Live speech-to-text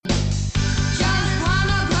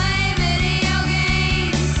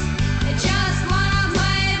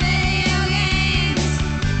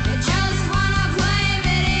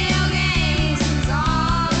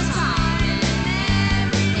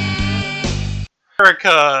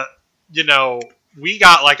America, we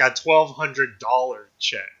got like a $1,200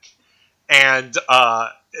 check, and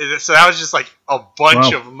so that was just like a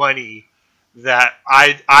bunch of money that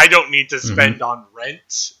I don't need to spend on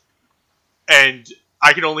rent, and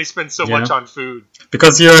I can only spend so much on food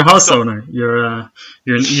because you're a house owner. You're an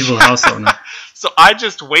evil house owner. So I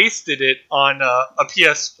just wasted it on a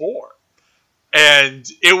PS4, and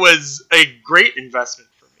it was a great investment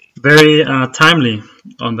for me. Very timely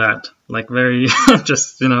on that, like very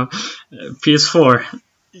just PS4.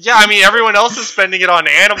 Yeah, I mean everyone else is spending it on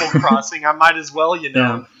Animal Crossing. I might as well,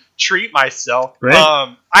 treat myself.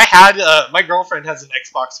 Right. I had my girlfriend has an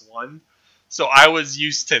Xbox One, so I was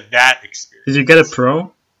used to that experience. Did you get a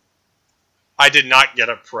Pro? I did not get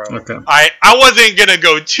a Pro. Okay. I wasn't gonna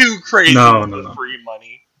go too crazy with the free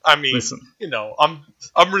money. I mean, listen,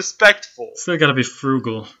 I'm respectful. Still gotta be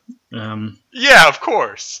frugal. Yeah, of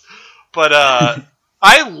course. But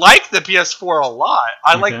I like the PS4 a lot.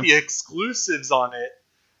 I like the exclusives on it,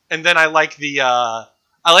 and then I like the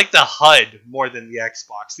HUD more than the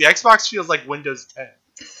Xbox. The Xbox feels like Windows 10.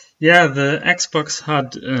 Yeah, the Xbox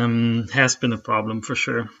HUD has been a problem for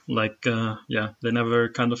sure. Like, they never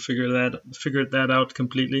kind of figured that out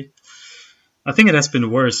completely. I think it has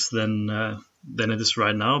been worse than it is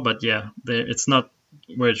right now. But yeah, it's not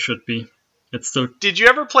where it should be. It's still. Did you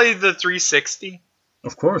ever play the 360?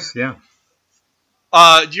 Of course, yeah.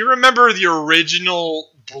 Do you remember the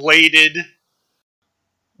original bladed?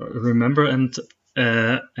 Remember and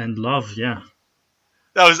love, yeah.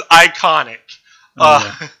 That was iconic.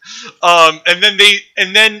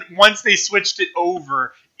 And then once they switched it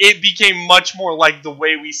over, it became much more like the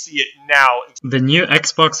way we see it now. The new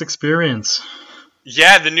Xbox experience.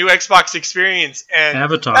 Yeah, the new Xbox experience, and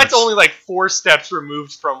Avatars. That's only like 4 steps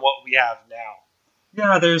removed from what we have now.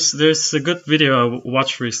 Yeah, there's a good video I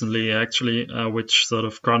watched recently, actually, which sort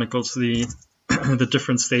of chronicles the the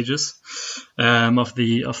different stages of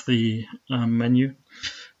the menu.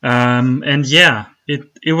 And yeah,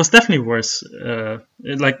 it was definitely worse.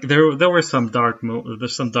 There were some dark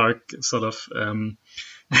there's some dark sort of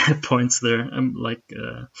points there.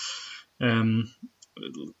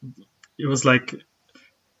 It was like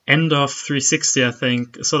end of 360, I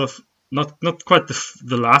think. Sort of not quite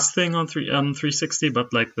the last thing on 360,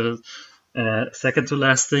 but like the second to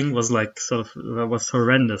last thing was like sort of that was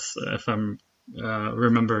horrendous, if I'm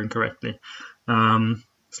remembering correctly.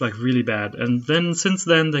 It's like really bad. And then since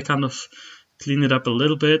then they kind of cleaned it up a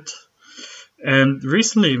little bit. And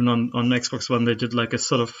recently, even on Xbox One, they did like a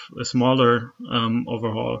sort of a smaller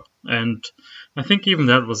overhaul. And I think even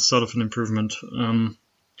that was sort of an improvement.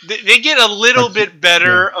 They get a little bit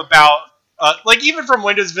better about, like even from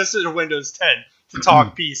Windows Vista to Windows 10 to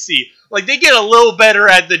talk PC. Like they get a little better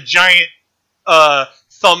at the giant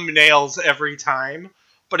thumbnails every time.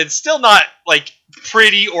 But it's still not like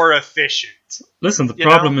pretty or efficient. Listen, the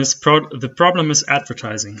problem is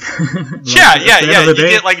advertising. You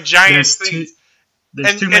get like giant things.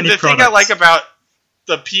 There's too many and the products. thing I like about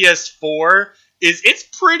the PS4 is it's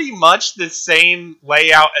pretty much the same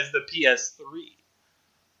layout as the PS3.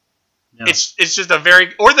 Yeah. It's just a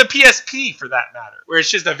or the PSP for that matter, where it's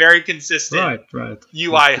just a very consistent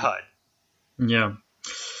UI HUD. Yeah.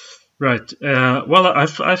 Right. Well,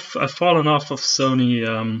 I've fallen off of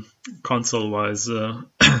Sony console-wise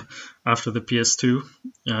after the PS2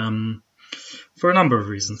 for a number of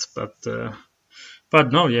reasons, but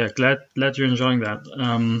no, yeah, glad you're enjoying that.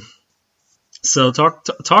 So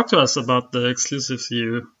talk to us about the exclusives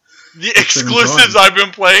The exclusives I've been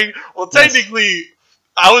playing. Well, technically,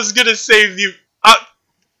 I was gonna save you.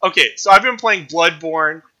 Okay, so I've been playing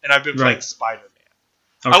Bloodborne and I've been playing Spider-Man.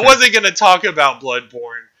 Okay. I wasn't gonna talk about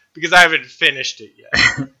Bloodborne because I haven't finished it yet.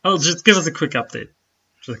 Oh, just give us a quick update.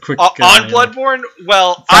 Just a quick on Bloodborne.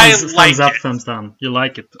 Well, I like thumbs up, thumbs down. You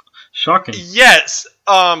like it? Shocking. Yes.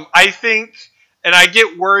 I think, and I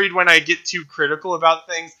get worried when I get too critical about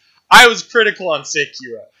things. I was critical on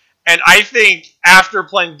Sekiro, and I think after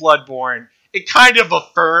playing Bloodborne, it kind of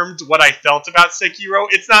affirmed what I felt about Sekiro.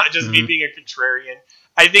 It's not just me being a contrarian.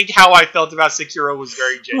 I think how I felt about Sekiro was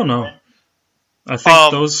very genuine. Oh no. I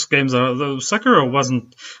think those games Sekiro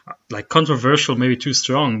wasn't like controversial, maybe too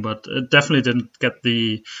strong, but it definitely didn't get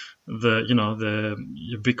the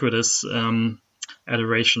ubiquitous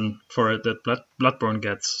adoration for it that Bloodborne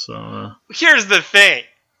gets. So here's the thing: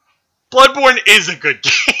 Bloodborne is a good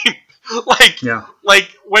game. Like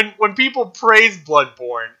when people praise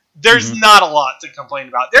Bloodborne, there's not a lot to complain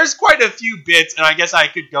about. There's quite a few bits, and I guess I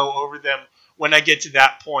could go over them when I get to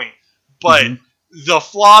that point, but. The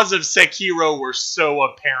flaws of Sekiro were so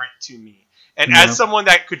apparent to me. And as someone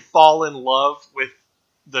that could fall in love with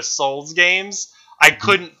the Souls games, I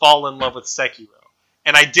couldn't fall in love with Sekiro.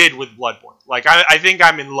 and I did with Bloodborne. Like I think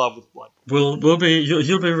I'm in love with Bloodborne.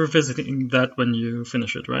 You'll be revisiting that when you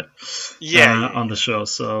finish it, right? Yeah, on the show.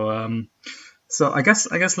 So I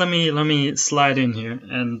guess let me slide in here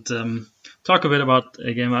and talk a bit about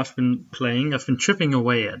a game I've been playing. I've been chipping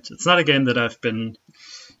away at. It's not a game that I've been,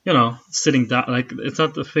 sitting down. Like, it's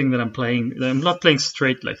not the thing that I'm playing. I'm not playing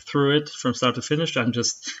straight like through it from start to finish. I'm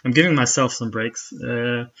giving myself some breaks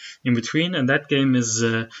in between. And that game is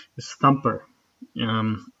Thumper,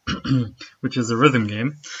 which is a rhythm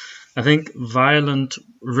game. I think violent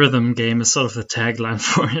rhythm game is sort of the tagline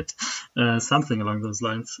for it, something along those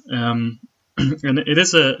lines. And it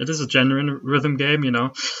is a genuine rhythm game, I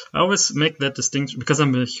always make that distinction because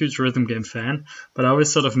I'm a huge rhythm game fan, but I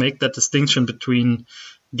always sort of make that distinction between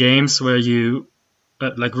games where you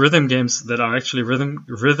like rhythm games that are actually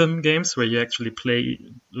rhythm games where you actually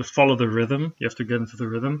follow the rhythm, you have to get into the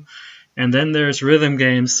rhythm. And then there's rhythm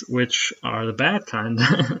games which are the bad kind,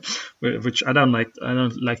 which I don't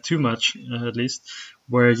like too much, at least,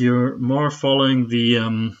 where you're more following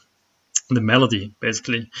the melody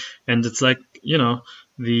basically, and it's like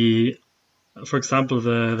for example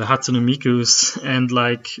the Hatsune Mikus and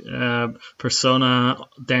like Persona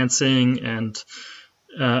dancing and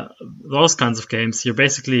those kinds of games.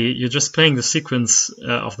 You're just playing the sequence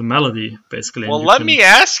of the melody basically. Well, let me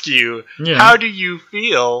ask you, how do you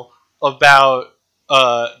feel about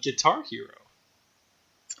Guitar Hero?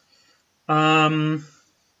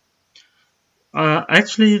 I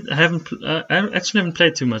actually haven't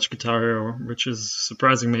played too much Guitar Hero, which is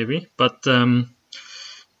surprising maybe, but I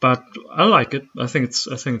like it. I think it's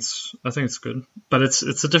good, but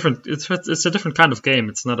it's a different kind of game.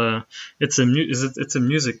 It's a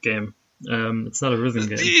music game. It's not a rhythm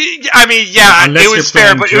game. I mean, yeah, it was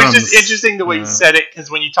fair, but drums, it was just interesting the way you said it, because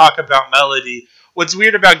when you talk about melody, what's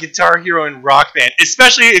weird about Guitar Hero and Rock Band,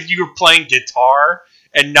 especially if you were playing guitar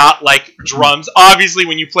and not like drums. Obviously,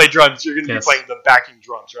 when you play drums, you're going to be playing the backing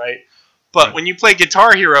drums, right? But when you play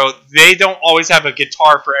Guitar Hero, they don't always have a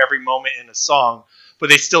guitar for every moment in a song, but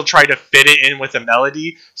they still try to fit it in with a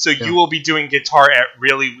melody. So you will be doing guitar at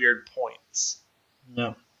really weird points.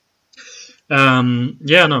 Yeah.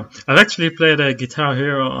 No. I've actually played a Guitar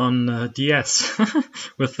Hero on DS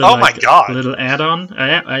with the little add-on.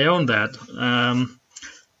 I own that.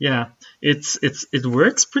 It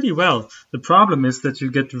works pretty well. The problem is that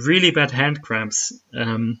you get really bad hand cramps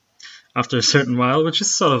after a certain while, which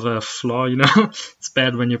is sort of a flaw, It's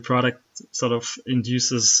bad when your product sort of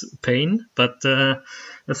induces pain, but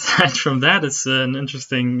aside from that, it's an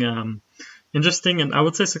interesting and I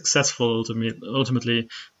would say successful ultimately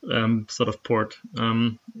sort of port.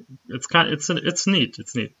 It's neat,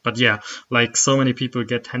 but yeah, like so many people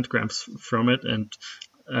get hand cramps from it, and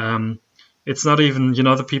it's not even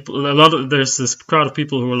there's this crowd of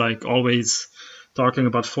people who are like always talking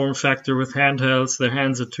about form factor with handhelds. Their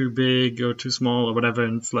hands are too big or too small or whatever,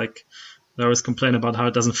 and it's like they always complain about how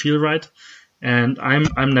it doesn't feel right. And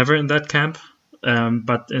I'm never in that camp.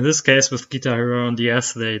 But in this case with Guitar Hero on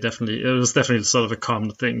DS, it was definitely sort of a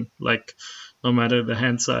common thing. Like no matter the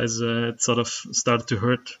hand size, it sort of started to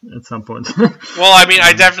hurt at some point. Well, I mean,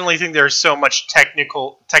 I definitely think there's so much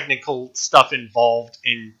technical stuff involved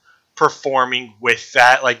in performing with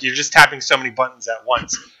that. Like you're just tapping so many buttons at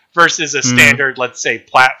once versus a standard, let's say,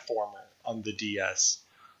 platformer on the DS.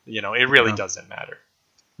 It really doesn't matter.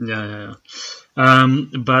 Yeah.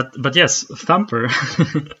 But yes, Thumper.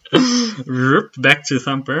 Back to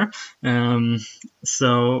Thumper.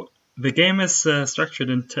 So the game is structured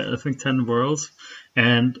in I think 10 worlds,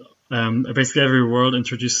 and basically every world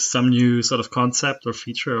introduces some new sort of concept or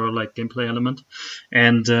feature or like gameplay element,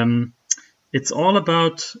 and it's all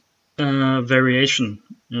about variation.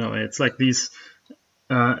 It's like these.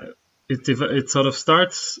 It sort of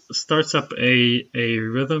starts up a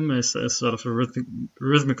rhythm as sort of a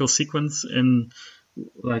rhythmical sequence in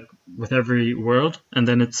like with every world, and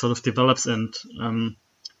then it sort of develops and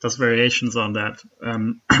does variations on that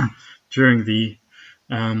during the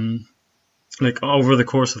like over the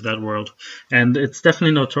course of that world. And it's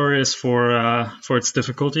definitely notorious for its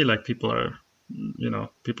difficulty. Like people are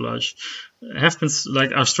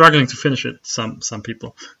struggling to finish it. Some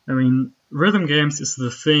people. I mean, rhythm games is the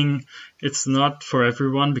thing. It's not for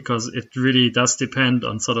everyone because it really does depend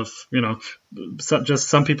on sort of just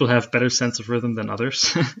some people have better sense of rhythm than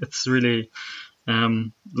others. It's really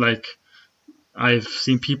like I've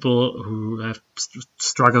seen people who have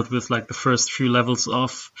struggled with like the first few levels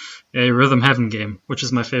of a Rhythm Heaven game, which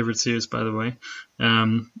is my favorite series, by the way,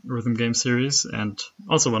 rhythm game series, and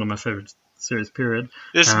also one of my favorite series, period.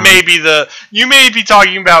 This may be you may be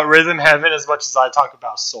talking about Rhythm Heaven as much as I talk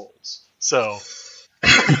about Souls. So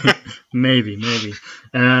Maybe.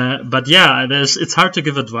 But yeah, it's hard to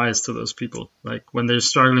give advice to those people. Like when they're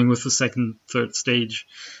struggling with the second, third stage,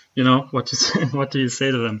 what do you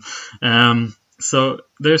say to them? So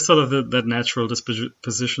there's sort of that natural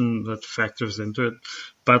disposition that factors into it.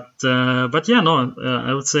 But yeah, no,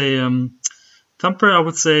 I would say Thumper. I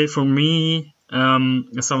would say for me,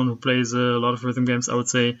 as someone who plays a lot of rhythm games, I would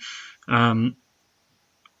say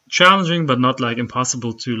challenging, but not like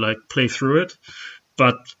impossible to like play through it.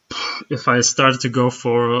 But if I started to go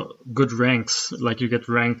for good ranks, like you get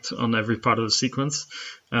ranked on every part of the sequence,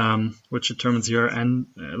 which determines your end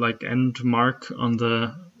mark on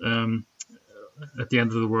the at the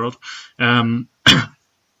end of the world,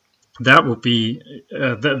 that would be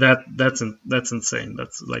that's insane.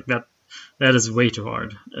 That's like that is way too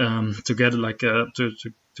hard to get like to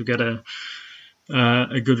get a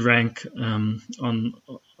good rank on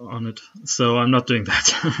it. So I'm not doing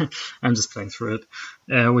that. I'm just playing through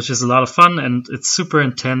it, which is a lot of fun, and it's super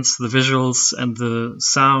intense. The visuals and the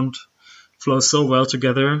sound flow so well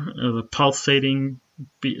together. The pulsating,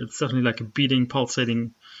 it's definitely like a beating,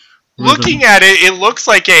 pulsating rhythm. Looking at it, it looks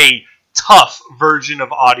like a tough version of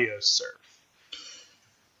Audiosurf.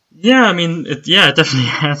 Yeah, I mean, it definitely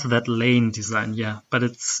has that lane design. Yeah, but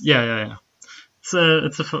it's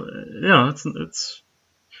it's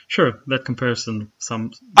sure that comparison.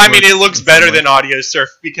 I mean, it looks better than Audiosurf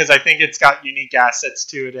because I think it's got unique assets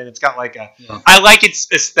to it, and it's got like I like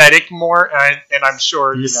its aesthetic more, and I'm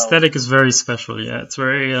sure the aesthetic is very special. Yeah, it's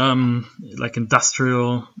very like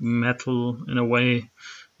industrial metal in a way,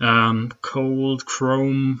 cold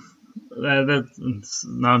chrome.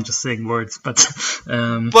 Now I'm just saying words, but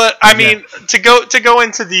I mean, to go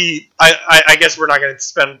into the I guess we're not going to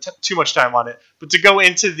spend too much time on it, but to go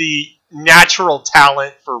into the natural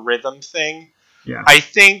talent for rhythm thing, I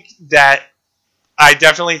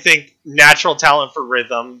definitely think natural talent for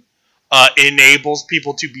rhythm enables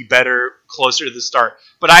people to be better closer to the start.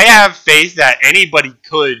 But I have faith that anybody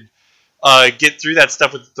could get through that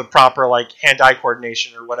stuff with the proper like hand-eye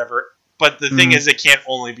coordination or whatever. But the thing is, it can't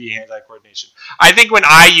only be hand-eye coordination. I think when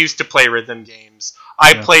I used to play rhythm games,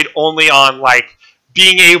 I played only on like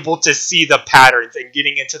being able to see the patterns and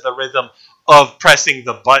getting into the rhythm of pressing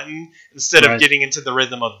the button instead of getting into the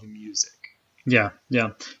rhythm of the music. Yeah.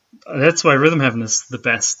 That's why Rhythm Heaven is the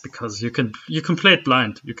best, because you can play it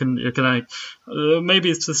blind. You can like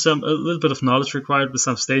maybe it's just a little bit of knowledge required with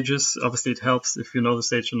some stages. Obviously, it helps if you know the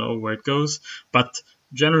stage and know where it goes. But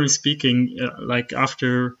generally speaking, like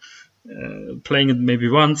after playing it maybe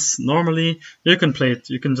once, normally you can play it.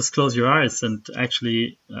 You can just close your eyes, and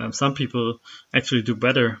actually, some people actually do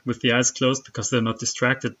better with the eyes closed because they're not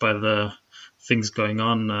distracted by the things going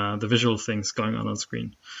on, the visual things going on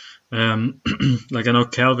screen. Like I know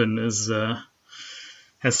Calvin has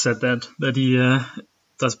said that he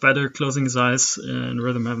does better closing his eyes in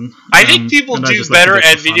Rhythm Heaven. I think people do better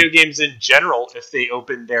at video games in general if they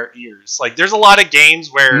open their ears. Like there's a lot of games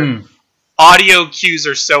where audio cues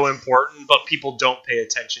are so important, but people don't pay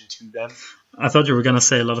attention to them. I thought you were going to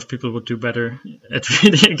say a lot of people would do better at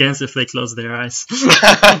video games if they close their eyes. No,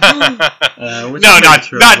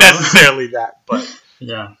 not necessarily that, but...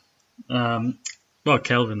 Yeah. Well,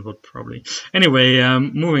 Kelvin would probably. Anyway,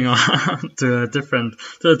 moving on to a different...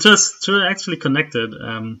 to actually connected...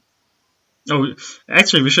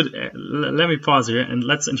 actually, we should... let me pause here and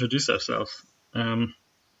let's introduce ourselves.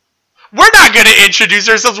 We're not going to introduce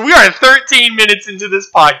ourselves. We are 13 minutes into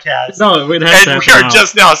this podcast. No, we are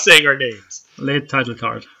just now saying our names. Late title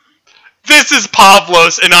card. This is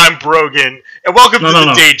Pavlos, and I'm Brogan, and welcome to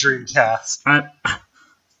the Daydream Cast.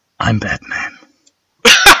 I'm Batman.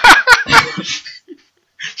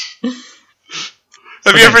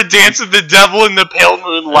 Have you ever danced with the devil in the pale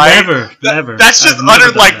moonlight? Never. That's just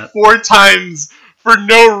uttered like 4 times for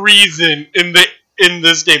no reason in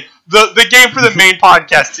this game. The game for the main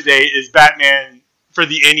podcast today is Batman for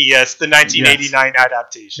the NES, the 1989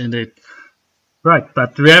 adaptation. Indeed. Right,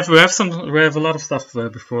 but we have a lot of stuff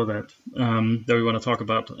before that that we want to talk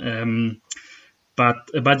about.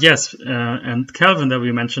 But yes, and Calvin that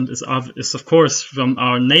we mentioned is of course from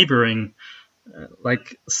our neighboring I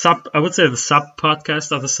would say the sub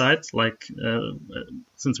podcast of the site. Like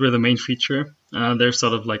since we're the main feature, they're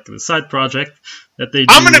sort of like the side project that they do.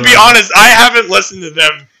 I'm going to be honest, I haven't listened to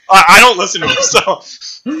them. I don't listen to them, so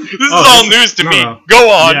this is all news to me. No. Go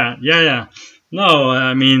on. Yeah. No,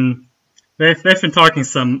 I mean they've been talking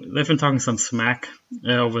some smack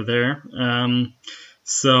over there.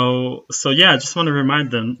 So yeah, I just want to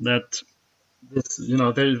remind them that this,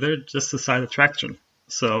 they're just a side attraction.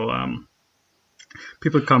 So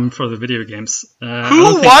People come for the video games.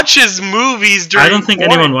 Who watches movies during I don't think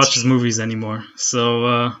quarantine? anyone watches movies anymore.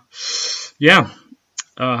 So, yeah.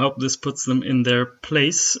 I hope this puts them in their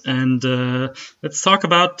place. And let's talk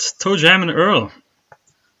about Toe Jam and Earl.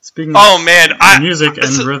 Speaking of music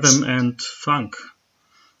and rhythm and funk.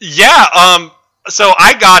 Yeah, so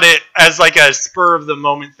I got it as like a spur of the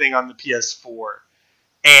moment thing on the PS4.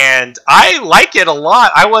 And I like it a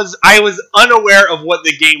lot. I was unaware of what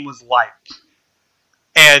the game was like.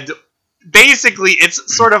 And basically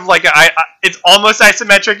it's sort of like it's almost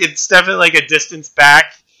isometric. It's definitely like a distance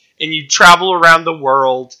back, and you travel around the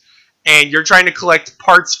world and you're trying to collect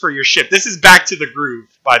parts for your ship. This is Back to the Groove,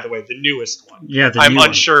 by the way, the newest one. Yeah, I'm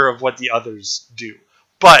unsure of what the others do.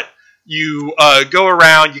 But you go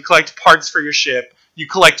around, you collect parts for your ship, you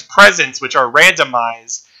collect presents, which are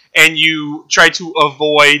randomized, and you try to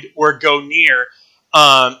avoid or go near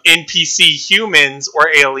NPC humans or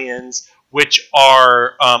aliens, which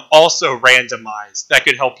are also randomized, that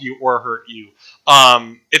could help you or hurt you.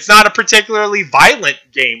 It's not a particularly violent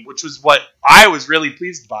game, which was what I was really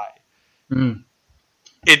pleased by. Mm.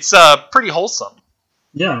 It's pretty wholesome.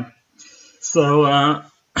 Yeah. So I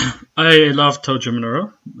love Toe Jam and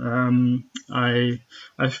Earl. I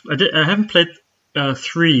haven't played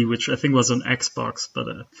 3, which I think was on Xbox, but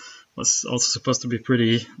was also supposed to be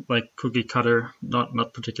pretty like cookie cutter,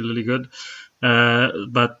 not particularly good.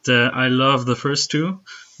 But I love the first 2.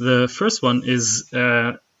 The first one is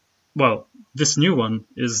this new one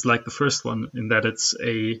is like the first one in that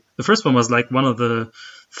the first one was like one of the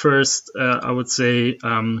first, I would say,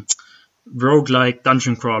 roguelike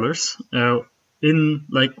dungeon crawlers, in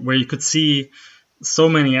like where you could see so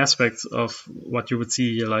many aspects of what you would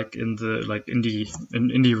see like in the like indie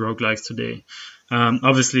roguelikes today.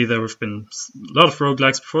 Obviously there have been a lot of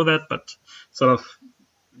roguelikes before that, but sort of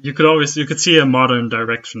you could see a modern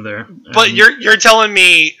direction there. But you're telling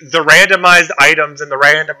me the randomized items and the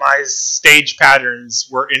randomized stage patterns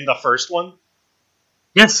were in the first one?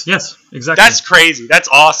 Yes, exactly. That's crazy. That's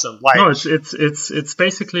awesome. Like, no, it's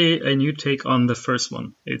basically a new take on the first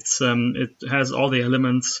one. It has all the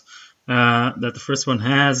elements that the first one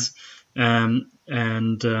has, and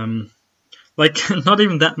like not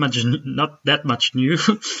that much new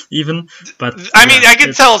even, but I mean, I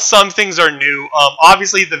can tell some things are new.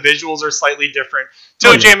 Obviously the visuals are slightly different.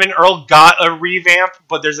 Toe Jam and Earl got a revamp,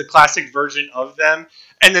 but there's a classic version of them,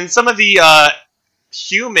 and then some of the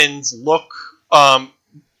humans look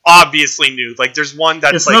obviously new. Like there's one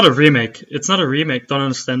that's not a remake. It's not a remake. Don't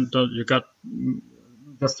understand. You got.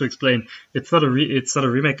 Just to explain, it's not a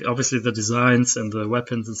remake. Obviously, the designs and the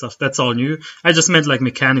weapons and stuff, that's all new. I just meant like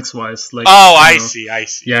mechanics wise. Like, I see.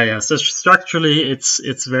 Yeah. So structurally, it's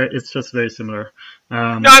just very similar. No,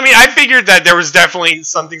 I mean, I figured that there was definitely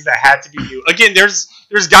some things that had to be new. Again, there's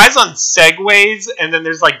guys on segways, and then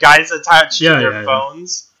there's like guys attached to their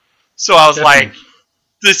phones. So I was like,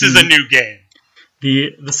 this is a new game.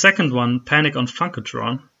 The second one, Panic on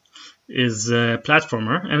Funkotron, is a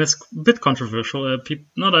platformer, and it's a bit controversial.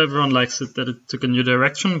 Not everyone likes it that it took a new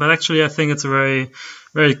direction, but actually I think it's a very,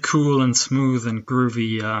 very cool and smooth and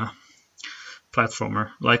groovy platformer.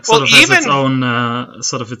 Like has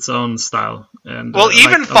its own style. And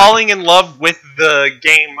falling in love with the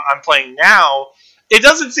game I'm playing now, it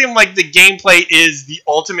doesn't seem like the gameplay is the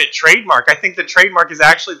ultimate trademark. I think the trademark is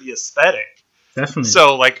actually the aesthetic. Definitely.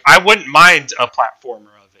 So like I wouldn't mind a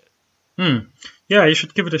platformer of it. Yeah, you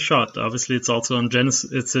should give it a shot. Obviously, it's also on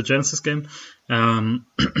Genesis. It's a Genesis game,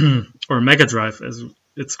 or Mega Drive, as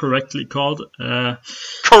it's correctly called. Called.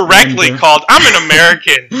 I'm an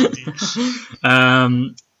American.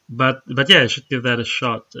 But yeah, you should give that a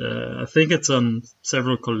shot. I think it's on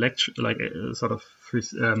several collection, like sort of free,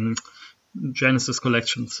 Genesis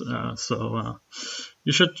collections. So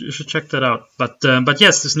you should check that out. But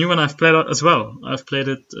yes, this new one I've played as well. I've played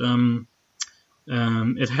it.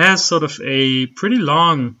 It has sort of a pretty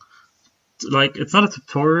long, like it's not a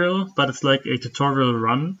tutorial, but it's like a tutorial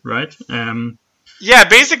run, right? Yeah,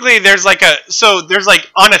 basically there's like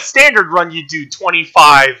on a standard run you do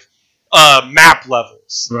 25 map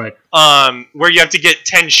levels, right? Where you have to get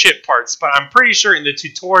 10 ship parts, but I'm pretty sure in the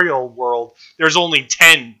tutorial world there's only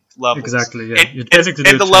 10 levels. Exactly, yeah.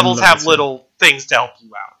 And the levels have little things to help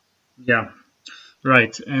you out. Yeah.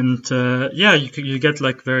 Right, and you get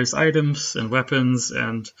like various items and weapons,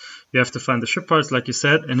 and you have to find the ship parts, like you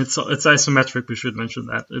said, and it's isometric. We should mention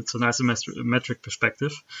that it's an isometric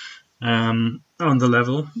perspective on the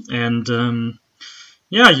level, and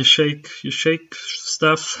you shake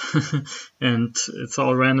stuff, and it's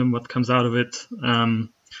all random what comes out of it.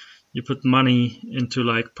 You put money into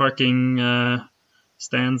like parking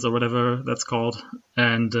stands or whatever that's called,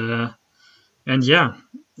 and and yeah,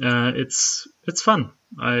 it's fun.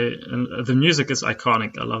 The music is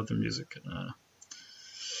iconic. I love the music.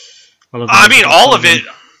 I mean, all of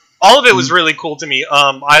it was really cool to me.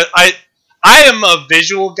 I am a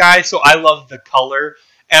visual guy, so I love the color,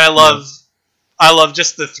 and I love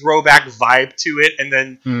just the throwback vibe to it, and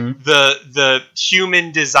then the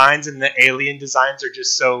human designs and the alien designs are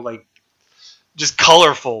just so like just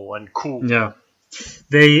colorful and cool. Yeah,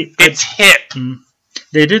 it's hip.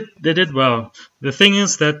 They did well. The thing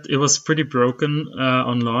is that it was pretty broken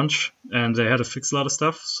on launch, and they had to fix a lot of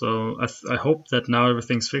stuff. So I hope that now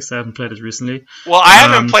everything's fixed. I haven't played it recently. Well, I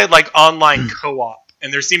haven't played like online co-op,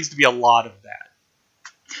 and there seems to be a lot of that.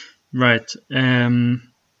 Right.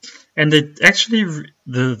 And it actually,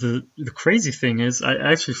 the crazy thing is, I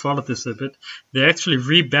actually followed this a bit. They actually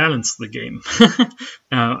rebalanced the game.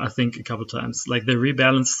 I think a couple times. Like they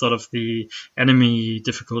rebalanced sort of the enemy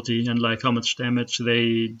difficulty and like how much damage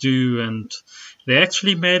they do, and they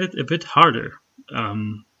actually made it a bit harder.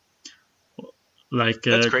 Across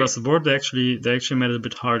the board, they actually made it a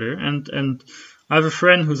bit harder. And I have a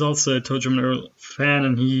friend who's also a ToeJam and Earl fan,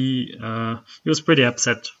 and he was pretty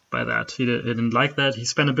upset by that. He didn't like that. He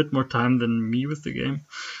spent a bit more time than me with the game.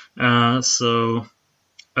 That's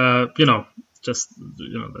just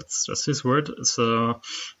his word. So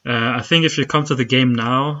I think if you come to the game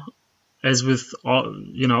now, as with all,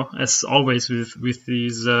 as always with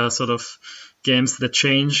these sort of games that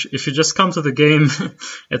change, if you just come to the game,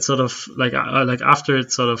 it's sort of like after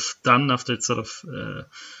it's sort of done, after it's sort of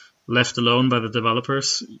left alone by the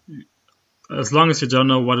developers. As long as you don't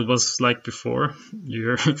know what it was like before,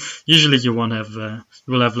 you will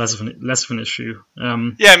have less of an issue.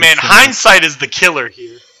 Yeah, man, hindsight is the killer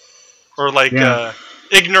here, or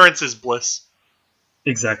ignorance is bliss.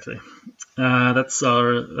 Exactly. That's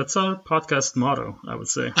our podcast motto, I would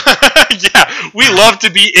say. Yeah, we love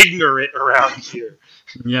to be ignorant around here.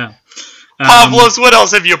 Yeah. Pavlos, what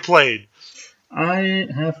else have you played? I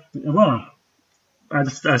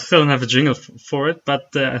still don't have a jingle for it,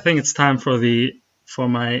 but I think it's time for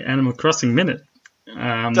my Animal Crossing minute.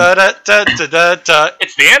 It's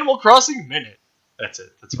the Animal Crossing minute. That's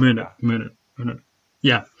it. That's minute.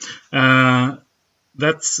 Yeah,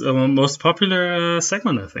 that's our most popular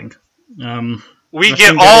segment, I think. We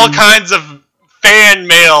get all kinds of fan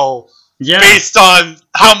mail based on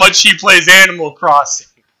how much he plays Animal Crossing.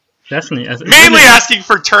 Definitely, mainly asking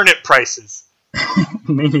for turnip prices.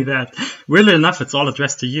 Maybe that. Weirdly enough, it's all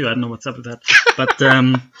addressed to you. I don't know what's up with that. But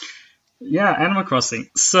Animal Crossing.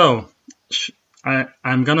 So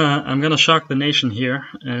I'm gonna shock the nation here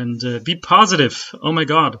and be positive. Oh my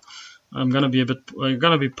God, I'm gonna be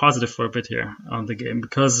positive for a bit here on the game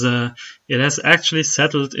because it has actually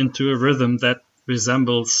settled into a rhythm that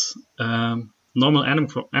resembles normal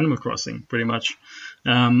Animal Crossing pretty much.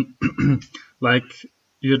 Like.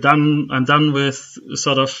 I'm done with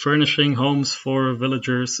sort of furnishing homes for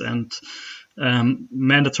villagers and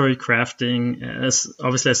mandatory crafting. As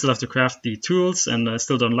obviously, I still have to craft the tools, and I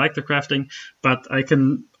still don't like the crafting, but I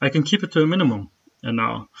can keep it to a minimum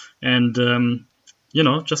now, and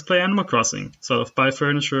just play Animal Crossing. Sort of buy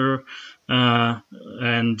furniture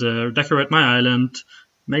and decorate my island,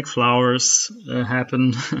 make flowers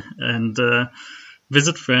happen, and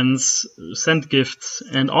visit friends, send gifts,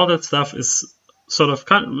 and all that stuff is.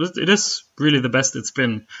 It is really the best it's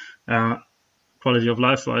been, quality of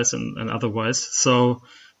life wise and otherwise. So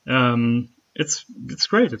it's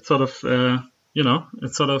great. It's sort of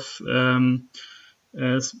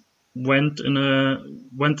went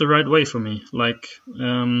the right way for me. Like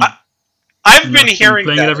I've been hearing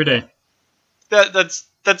playing it every day. That's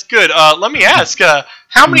good. Let me ask,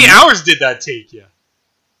 how many hours did that take you?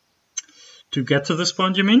 To get to this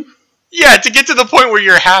point, you mean? Yeah, to get to the point where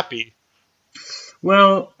you're happy.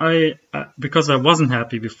 Well, because I wasn't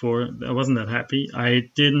happy before, I wasn't that happy.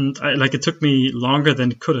 It took me longer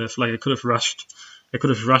than it could have. Like I could have rushed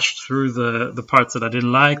through the parts that I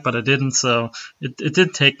didn't like, but I didn't. So it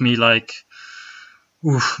did take me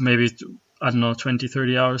maybe, I don't know, 20,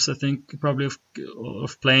 30 hours, I think, probably of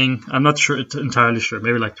playing. I'm not entirely sure,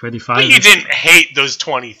 maybe like 25. But you didn't hate those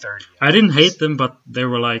 20, 30 hours. I didn't hate them, but they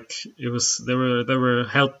were they were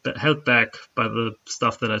held back by the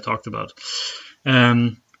stuff that I talked about.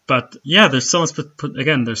 But yeah, there's so much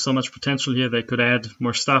potential here. They could add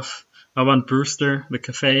more stuff. I want Brewster, the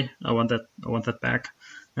cafe. I want that back.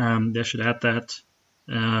 They should add that.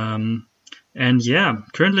 And yeah,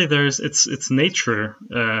 currently it's nature,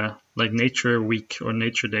 like Nature Week or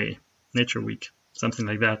Nature Week, something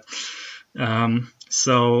like that.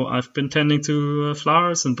 So I've been tending to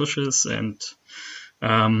flowers and bushes and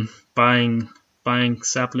buying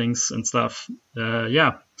saplings and stuff.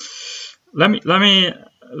 Yeah. let me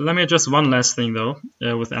address one last thing though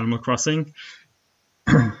with Animal Crossing.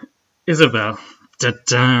 Isabelle.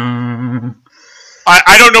 Da-da.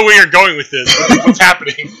 I don't know where you're going with this. What's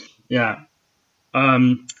happening? Yeah.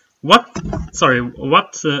 What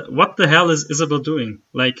the hell is Isabelle doing?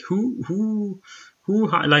 Like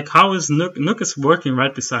like how is Nook? Nook is working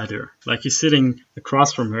right beside her. Like he's sitting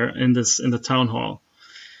across from her in the town hall.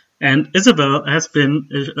 And Isabelle has been,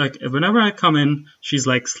 like, whenever I come in, she's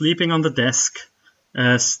like sleeping on the desk,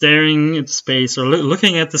 staring into space or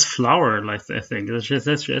looking at this flower. Like, I think she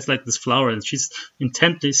has like this flower, and she's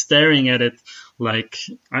intently staring at it. Like,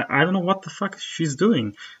 I don't know what the fuck she's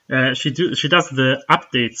doing. She does the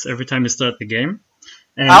updates every time you start the game.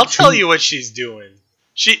 And I'll tell you what she's doing.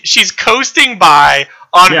 She's coasting by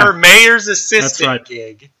on her mayor's assistant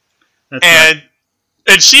gig, and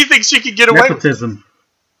she thinks she can get away with it.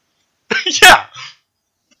 Yeah.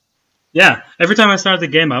 Yeah. Every time I start the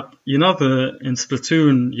game up, in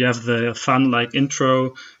Splatoon you have the fun like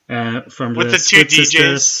intro from with the two DJs.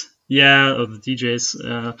 Sisters. Yeah, or the DJs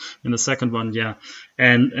in the second one, yeah.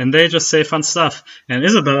 And they just say fun stuff. And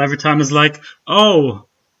Isabelle every time is like, "Oh,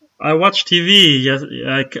 I watch TV. Yes,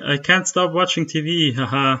 I can't stop watching TV.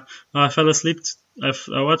 Haha. I fell asleep. I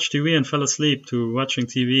watched TV and fell asleep to watching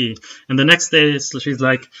TV." And the next day she's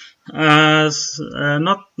like,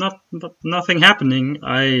 nothing happening.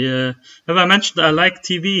 Have I mentioned I like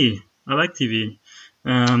TV? I like TV.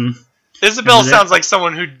 Isabelle sounds like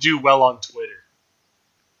someone who'd do well on Twitter.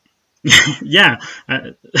 Yeah.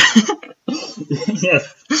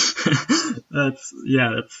 Yes.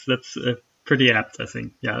 That's pretty apt, I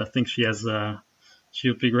think. Yeah, I think she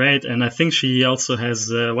would be great, and I think she also has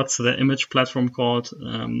what's the image platform called?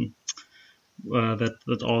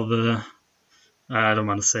 That all the I don't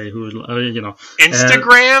want to say who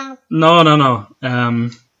Instagram. No.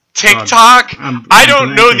 TikTok. I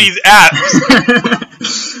don't know these apps.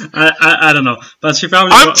 I don't know, but she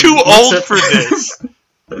probably. I'm too old for this.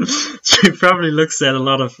 She probably looks at a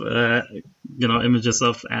lot of images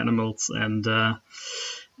of animals and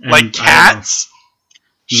like cats.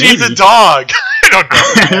 She's a dog.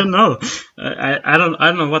 I don't know. I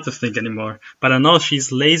don't know what to think anymore. But I know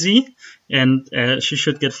she's lazy and she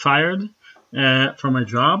should get fired from her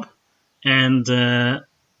job. And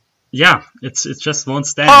it just won't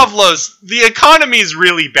stand. Pavlos, the economy is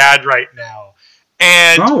really bad right now,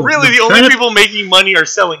 and really the only people making money are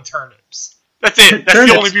selling turnips. That's it. That's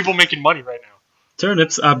the only people making money right now.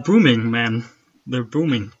 Turnips are booming, man. They're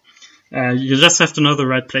booming. You just have to know the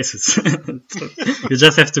right places. You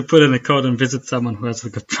just have to put in a code and visit someone who has the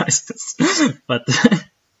good prices.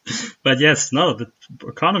 But yes, no, the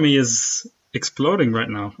economy is exploding right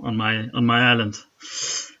now on my island.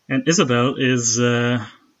 And Isabelle is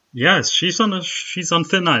she's on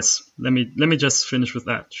thin ice. Let me just finish with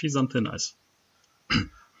that. She's on thin ice.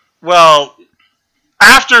 Well,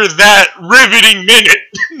 after that riveting minute,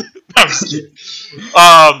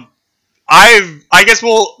 I guess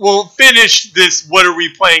we'll finish this "What are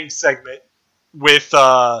we playing?" segment with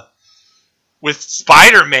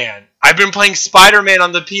Spider-Man. I've been playing Spider-Man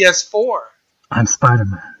on the PS4. I'm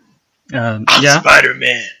Spider-Man. I'm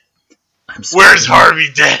Spider-Man. Where's Harvey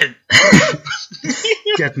Dent?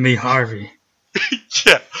 Get me Harvey.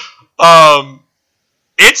 Yeah.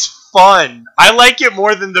 It's fun. I like it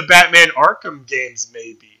more than the Batman Arkham games,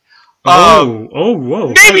 maybe.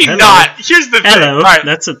 Whoa. Maybe not. Here's the thing. Hello. Right.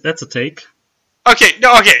 That's a take. Okay.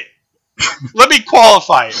 Let me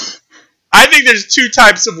qualify it. I think there's two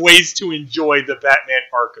types of ways to enjoy the Batman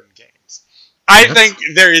Arkham games. I think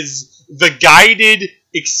there is the guided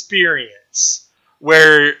experience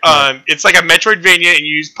where it's like a Metroidvania and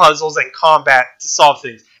you use puzzles and combat to solve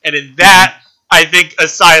things. And in that, I think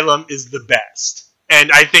Asylum is the best. And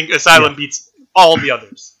I think Asylum beats all the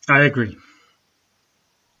others. I agree.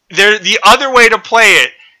 The other way to play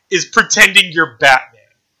it is pretending you're Batman.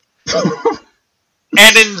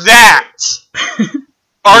 And in that,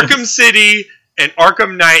 Arkham City and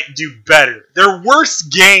Arkham Knight do better. They're worse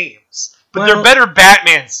games, but they're better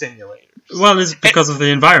Batman simulators. Well, it's because of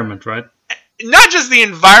the environment, right? Not just the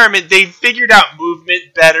environment, they've figured out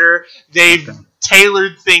movement better. They've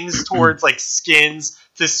tailored things towards like skins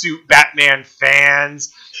to suit Batman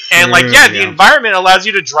fans. And the environment allows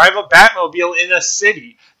you to drive a Batmobile in a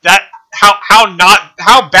city. That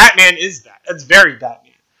how Batman is that? That's very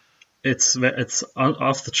Batman. It's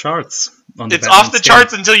off the charts. It's off the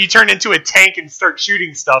charts until you turn into a tank and start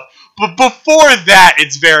shooting stuff. But before that,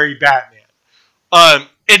 it's very Batman.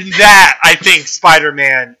 In that, I think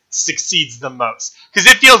Spider-Man succeeds the most because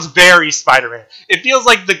it feels very Spider-Man. It feels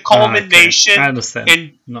like the culmination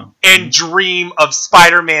and dream of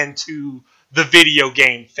Spider-Man 2 the video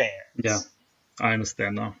game fans. Yeah, I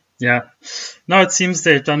understand now. Yeah. No, it seems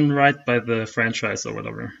they've done right by the franchise or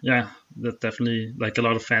whatever. Yeah, that definitely, like, a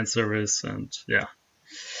lot of fan service and, yeah,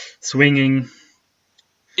 swinging.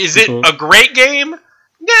 Is it a great game?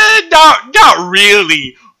 Nah, not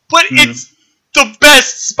really. But it's the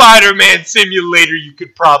best Spider-Man simulator you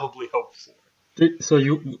could probably hope for. So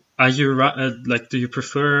do you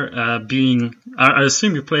prefer being? I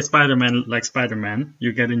assume you play Spider-Man like Spider-Man.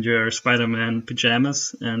 You get in your Spider-Man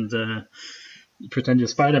pajamas and pretend you're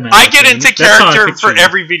Spider-Man. I get into character for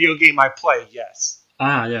every video game I play. Yes.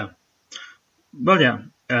 Ah, yeah. Well, yeah.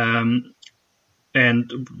 And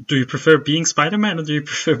do you prefer being Spider-Man or do you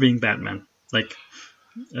prefer being Batman? Like.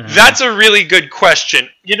 That's a really good question.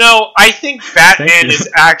 I think Batman is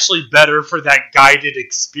actually better for that guided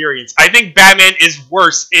experience. I think Batman is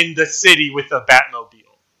worse in the city with a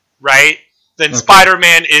Batmobile, right? Than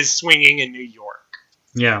Spider-Man is swinging in New York.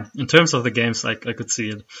 Yeah, in terms of the games, I could see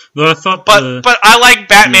it. Though I thought, but I like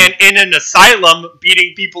Batman in an asylum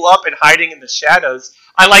beating people up and hiding in the shadows.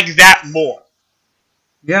 I like that more.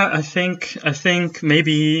 Yeah, I think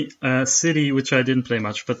maybe City, which I didn't play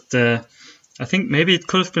much, but. I think maybe it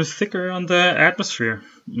could have been thicker on the atmosphere.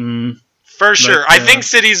 For sure. I think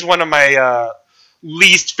City's one of my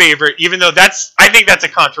least favorite, even though I think that's a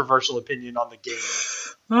controversial opinion on the game.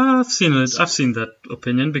 I've seen it. I've seen that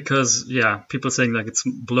opinion because, yeah, people saying like it's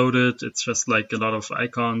bloated. It's just like a lot of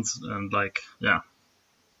icons and like, yeah.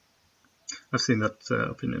 I've seen that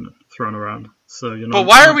opinion thrown around. So, But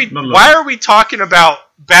why are we talking about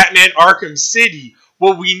Batman Arkham City?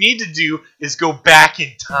 What we need to do is go back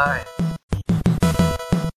in time.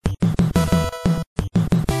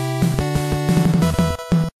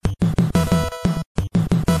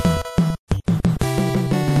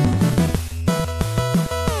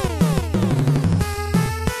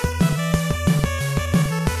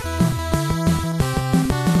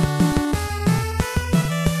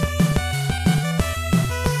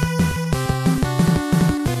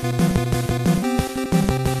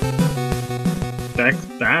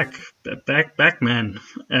 Batman.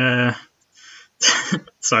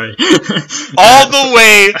 Sorry. All the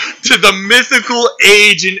way to the mythical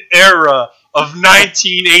age and era of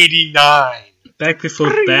 1989. Back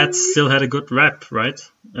before bats still had a good rap, right?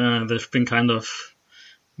 They've been kind of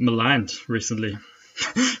maligned recently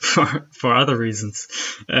for other reasons.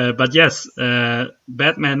 But yes,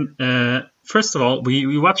 Batman. First of all,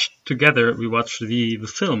 we watched together. We watched the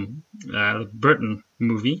film, the Burton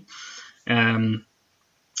movie.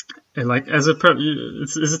 Like is it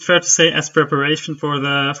fair to say as preparation for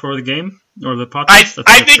the game or the podcast?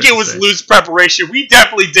 I think it was loose preparation. We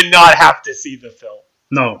definitely did not have to see the film.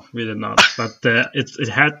 No, we did not. But it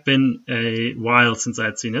had been a while since I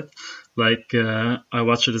had seen it. Like I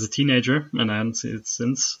watched it as a teenager and I hadn't seen it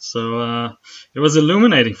since. So it was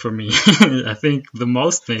illuminating for me. I think the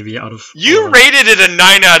most maybe out of. You rated it a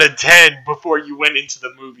 9 out of 10 before you went into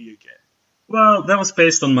the movie again. Well, that was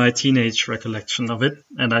based on my teenage recollection of it,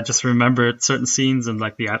 and I just remembered certain scenes and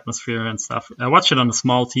like the atmosphere and stuff. I watched it on a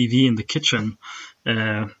small TV in the kitchen.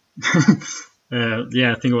 Yeah,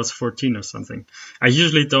 I think it was 14 or something. I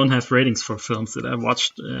usually don't have ratings for films that I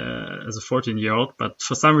watched as a 14-year-old, but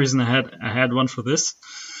for some reason I had one for this.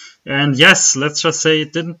 And yes, let's just say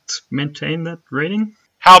it didn't maintain that rating.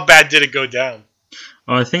 How bad did it go down?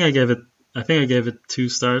 Oh, I think I gave it 2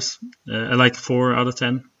 stars. I like 4 out of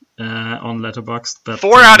 10. On Letterboxd, but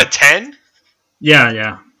 4 out of 10?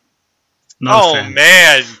 Yeah.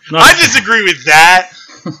 Man, I disagree with that.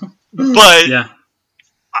 But yeah.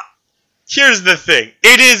 Here's the thing: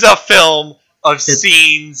 it is a film of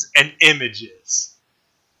scenes and images,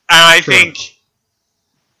 and I think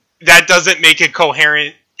that doesn't make a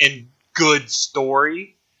coherent and good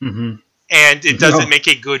story, and it doesn't make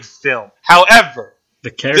a good film. However,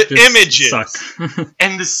 the images suck.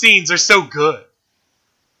 and the scenes are so good.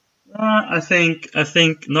 I think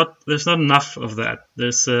not. There's not enough of that.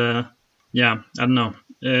 There's I don't know.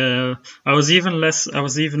 I was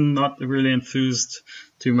even not really enthused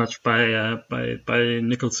too much by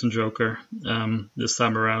Nicholson Joker this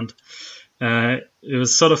time around. It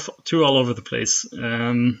was sort of too all over the place,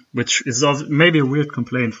 which is maybe a weird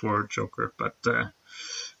complaint for Joker, but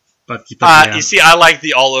yeah. You see, I like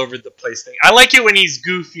the all over the place thing. I like it when he's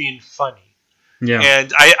goofy and funny. Yeah,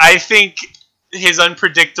 and I think his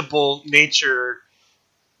unpredictable nature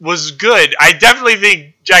was good. I definitely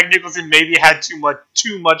think Jack Nicholson maybe had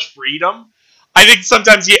too much freedom. I think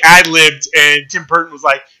sometimes he ad-libbed and Tim Burton was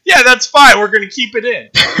like, yeah, that's fine, we're going to keep it in.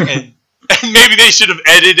 and maybe they should have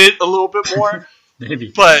edited it a little bit more.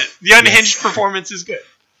 Maybe. But the unhinged performance is good.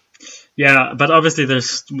 Yeah, but obviously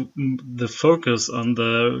there's the focus on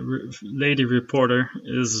the lady reporter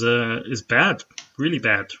is bad, really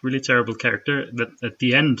terrible character. That at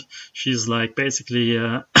the end she's like basically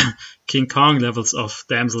King Kong levels of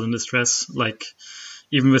damsel in distress, like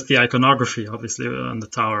even with the iconography obviously on the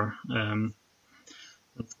tower and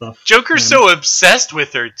stuff. Joker's so obsessed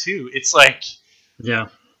with her too. It's like, yeah.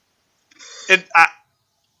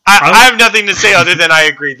 I have nothing to say other than I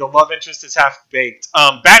agree. The love interest is half baked.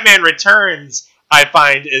 Batman Returns, I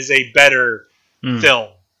find, is a better film.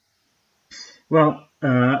 Well,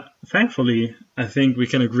 thankfully, I think we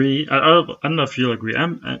can agree. I don't know if you'll agree.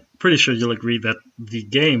 I'm pretty sure you'll agree that the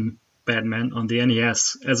game Batman on the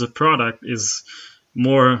NES as a product is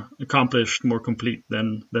more accomplished, more complete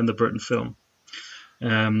than the Burton film.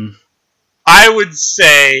 I would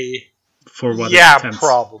say, for what? Yeah,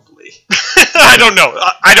 probably. I don't know.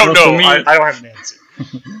 I don't know. Me, I don't have an answer.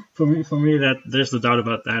 For me, that there's no doubt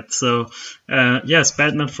about that. So, yes,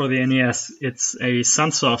 Batman for the NES. It's a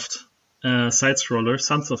Sunsoft side scroller.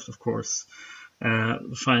 Sunsoft, of course,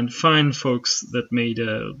 fine folks that made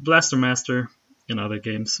Blaster Master and other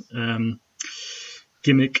games.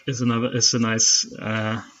 Gimmick is a nice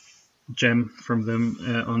gem from them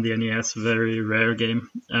on the NES. Very rare game.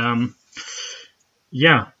 So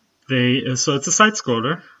it's a side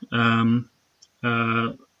scroller.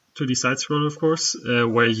 2D side scroller, of course,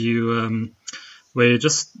 where you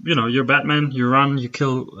just you're Batman, you run, you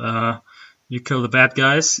kill the bad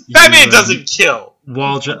guys. Batman doesn't kill.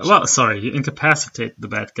 You incapacitate the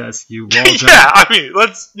bad guys. You wall jump. Yeah, I mean,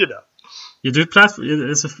 You do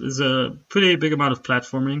is a pretty big amount of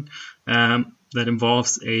platforming that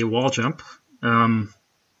involves a wall jump.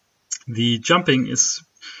 The jumping is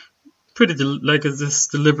pretty like this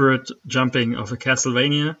deliberate jumping of a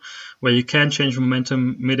Castlevania, where you can change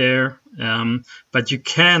momentum midair, but you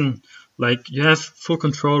have full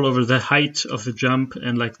control over the height of the jump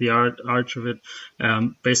and like the arch of it,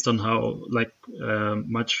 based on how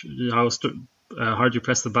hard you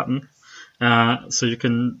press the button. So you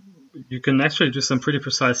can actually do some pretty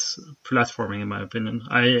precise platforming, in my opinion.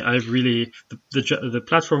 I really the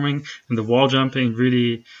platforming and the wall jumping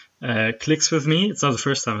really clicks with me. It's not the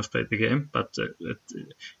first time I've played the game, but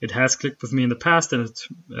it has clicked with me in the past, and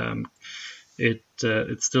it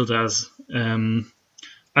still does. I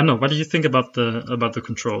don't know. What do you think about the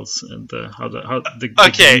controls and how the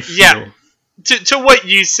okay? Yeah. To what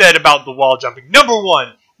you said about the wall jumping. Number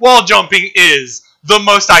one, wall jumping is the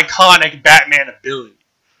most iconic Batman ability.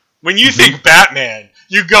 When you think Batman,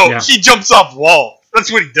 you go, he jumps off walls.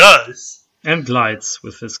 That's what he does. And glides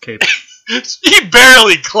with his cape. He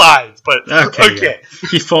barely glides, but okay. Yeah.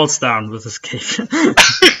 He falls down with his cape.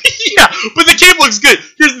 Yeah, but the game looks good.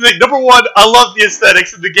 Here's the thing. Number one, I love the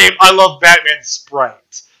aesthetics of the game. I love Batman's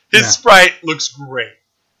sprite. His sprite looks great.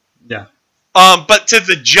 Yeah. But to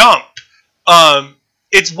the jump,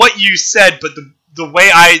 it's what you said, but the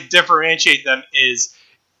way I differentiate them is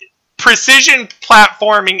precision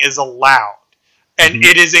platforming is allowed. And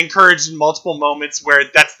it is encouraged in multiple moments where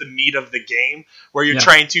that's the meat of the game, where you're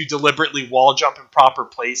trying to deliberately wall jump in proper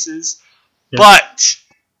places. Yeah. But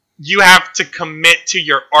you have to commit to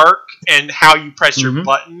your arc and how you press your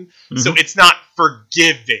button. So it's not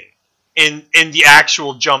forgiving in the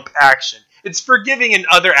actual jump action. It's forgiving in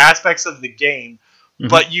other aspects of the game,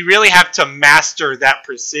 but you really have to master that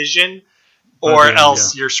precision or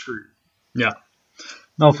else you're screwed. Yeah.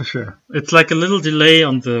 No, for sure. It's like a little delay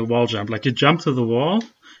on the wall jump. Like you jump to the wall,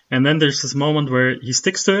 and then there's this moment where he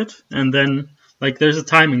sticks to it, and then like there's a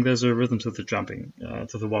rhythm to the jumping,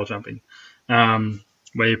 to the wall jumping,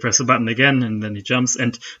 where you press the button again, and then he jumps.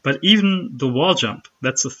 But even the wall jump,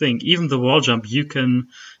 that's the thing. Even the wall jump, you can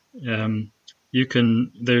adjust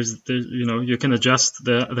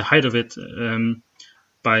the height of it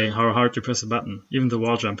by how hard you press a button. Even the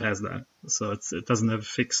wall jump has that, so it doesn't have a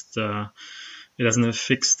fixed. It doesn't have a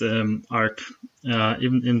fixed arc.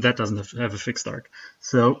 Even that doesn't have a fixed arc.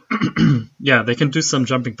 So, yeah, they can do some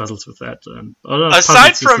jumping puzzles with that.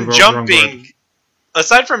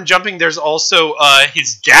 Aside from jumping, there's also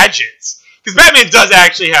his gadgets. Because Batman does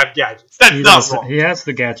actually have gadgets. That's not wrong. He has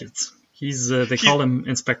the gadgets. They call him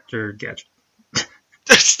Inspector Gadget.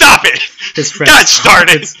 Stop it! His friends got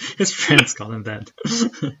started. His friends call him that.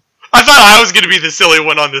 I thought I was going to be the silly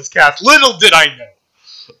one on this cast. Little did I know.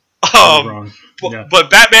 But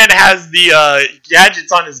Batman has the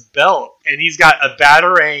gadgets on his belt, and he's got a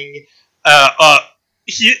batarang.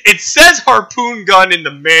 It says harpoon gun in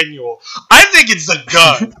the manual. I think it's a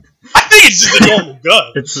gun. I think it's just a normal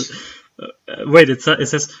gun. It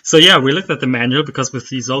says so. Yeah, we looked at the manual because with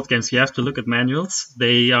these old games, you have to look at manuals.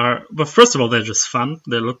 They are, first of all, they're just fun.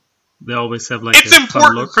 They look They always have like it's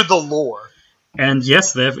important for the lore. And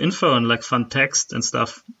yes, they have info and like fun text and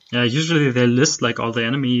stuff. Usually they list like all the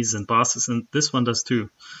enemies and bosses, and this one does too.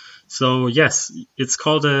 So yes, it's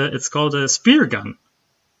called a spear gun.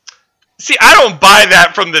 See, I don't buy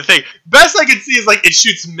that from the thing. Best I can see is like it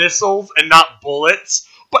shoots missiles and not bullets,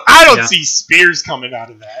 but I don't see spears coming out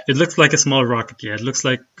of that. It looks like a small rocket. Yeah, it looks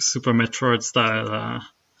like Super Metroid style,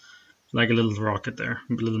 like a little rocket there,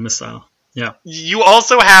 a little missile. Yeah. You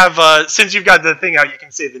also have, since you've got the thing out, you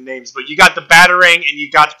can say the names, but you got the Batarang and you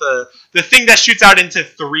got the thing that shoots out into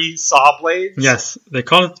 3 saw blades. Yes, they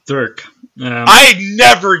call it Dirk. I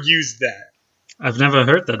never used that. I've never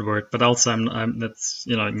heard that word, but also that's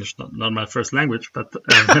English not my first language, but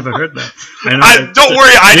I've never heard that. Don't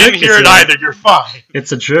worry, I didn't hear it either. You're fine.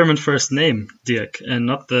 It's a German first name, Dirk, and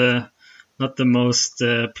not the most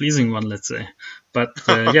pleasing one, let's say. But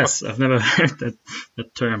yes, I've never heard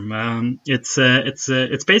that term.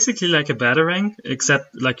 It's basically like a Batarang,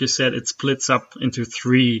 except like you said, it splits up into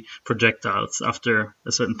 3 projectiles after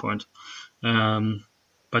a certain point.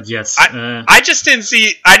 But yes, I just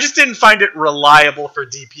didn't find it reliable for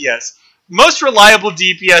DPS. Most reliable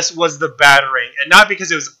DPS was the Batarang, and not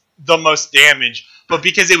because it was the most damage, but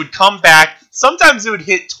because it would come back. Sometimes it would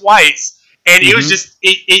hit twice, and it was just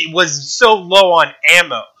it was so low on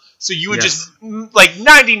ammo. So you would just, like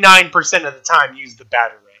 99% of the time, use the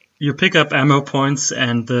Batarang. You pick up ammo points,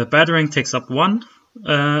 and the Batarang takes up 1,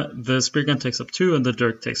 the spear gun takes up 2, and the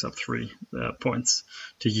Dirk takes up 3 points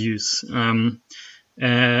to use.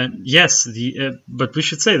 Yes, but we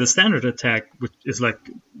should say the standard attack, which is like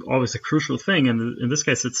always a crucial thing, and in this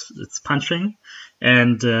case it's punching,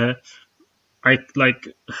 and I like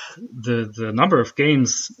the number of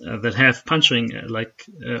games that have punching,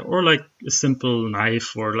 or like a simple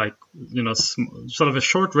knife, or like sort of a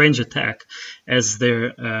short range attack as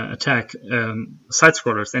their attack, side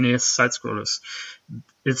scrollers, NES side scrollers.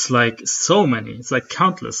 It's like so many, it's like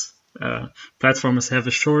countless platformers have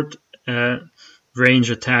a short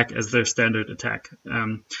range attack as their standard attack,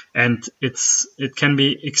 and it can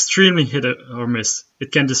be extremely hit or miss.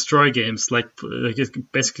 It can destroy games, like it can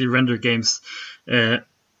basically render games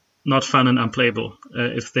not fun and unplayable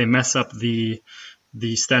if they mess up the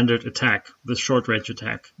standard attack, the short range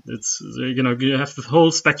attack. It's you have the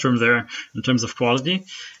whole spectrum there in terms of quality,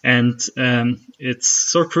 and it's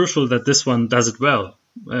so crucial that this one does it well.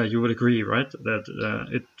 You would agree, right? That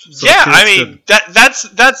it. I mean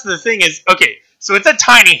that's the thing is, okay. So it's a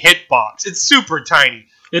tiny hitbox. It's super tiny.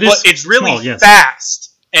 But it's really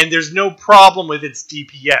fast, and there's no problem with its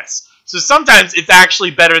DPS. So sometimes it's actually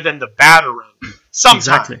better than the Batarang. Sometimes.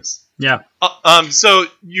 Exactly. Yeah. So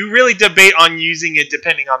you really debate on using it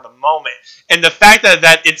depending on the moment. And the fact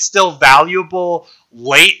that it's still valuable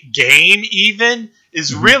late game even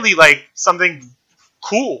is really like something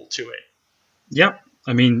cool to it. Yep.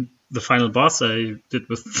 I mean, the final boss I did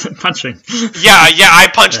with punching. Yeah, I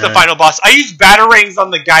punched the final boss. I used Batarangs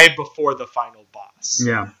on the guy before the final boss.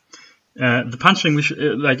 Yeah. The punching,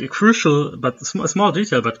 like a crucial, but a small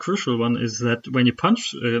detail, but crucial one is that when you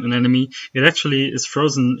punch an enemy, it actually is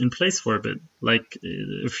frozen in place for a bit. Like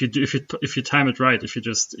if you time it right, if you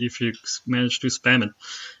manage to spam it,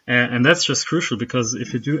 and that's just crucial because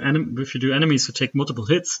if you do enemies who take multiple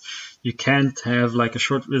hits, you can't have like a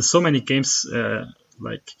short. There's so many games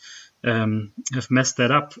have messed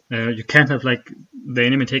that up. You can't have like the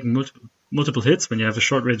enemy taking multiple hits when you have a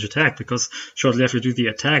short range attack, because shortly after you do the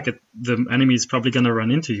attack, the enemy is probably going to run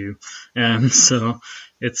into you. So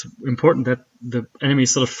it's important that the enemy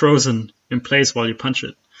is sort of frozen in place while you punch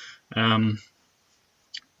it.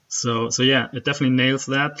 So yeah, it definitely nails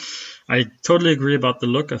that. I totally agree about the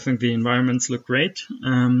look. I think the environments look great,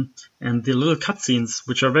 and the little cutscenes,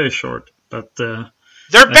 which are very short, but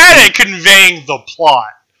they're bad at conveying the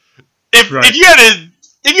plot. If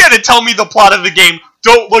you had to tell me the plot of the game,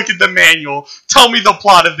 don't look at the manual. Tell me the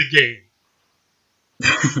plot of the game.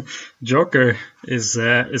 Joker is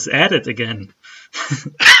at it again.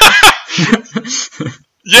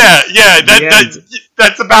 Yeah.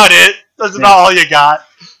 That's about it. That's about all you got.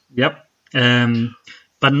 Yep.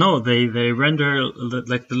 But no, they render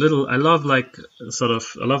like the little. I love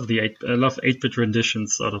 8-bit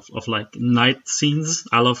renditions sort of like night scenes.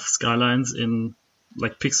 I love skylines in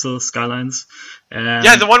like pixel skylines.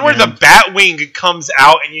 The one where the Batwing comes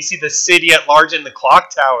out and you see the city at large in the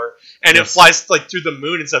clock tower, and it flies like through the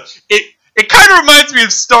moon and stuff. It It kind of reminds me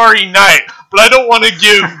of Starry Night, but I don't want to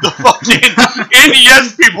give the fucking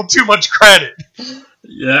NES people too much credit.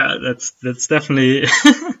 Yeah, that's definitely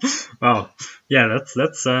wow. Yeah,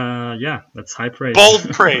 that's high praise. Bold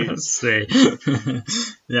praise. Let's say.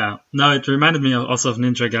 Yeah. No, it reminded me also of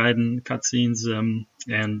Ninja Gaiden cutscenes.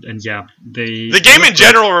 And yeah, the game in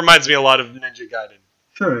general reminds me a lot of Ninja Gaiden.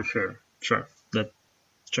 Sure. That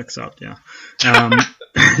checks out. Yeah.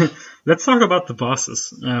 Let's talk about the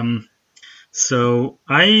bosses. So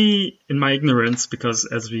in my ignorance, because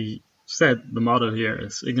as we said, the motto here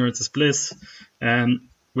is ignorance is bliss,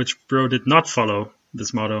 which Bro did not follow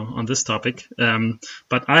this motto on this topic.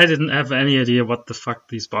 But I didn't have any idea what the fuck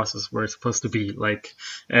these bosses were supposed to be. Like,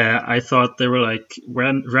 I thought they were like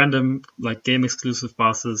random, like game exclusive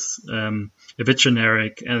bosses, a bit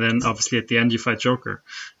generic, and then obviously at the end you fight Joker.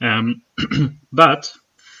 But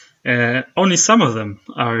only some of them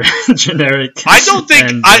are generic. I don't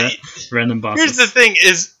think random bosses. Here's the thing: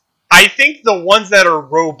 is I think the ones that are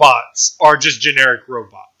robots are just generic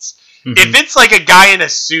robots. Mm-hmm. If it's like a guy in a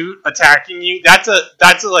suit attacking you, that's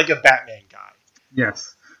like a Batman guy.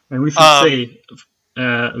 Yes, and we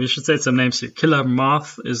should say some names here. Killer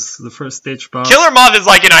Moth is the first stage boss. Killer Moth is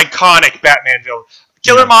like an iconic Batman villain.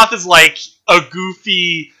 Killer Moth is like a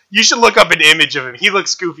goofy. You should look up an image of him. He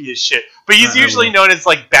looks goofy as shit, but he's usually known as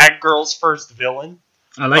like Batgirl's first villain.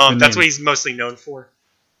 I like that's what he's mostly known for.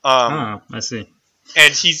 I see.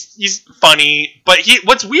 And he's funny, but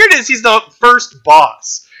what's weird is he's the first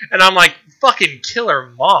boss, and I'm like, fucking Killer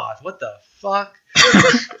Moth, what the fuck?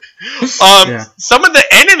 Some of the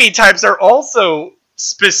enemy types are also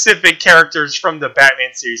specific characters from the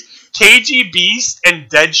Batman series. KG Beast and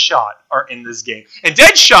Deadshot are in this game, and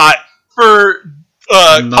Deadshot, for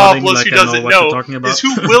Pablos who doesn't know, is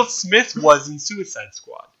who Will Smith was in Suicide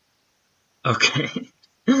Squad. Okay.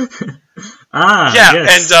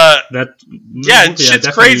 Yes. And shit's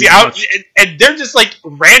crazy. And they're just like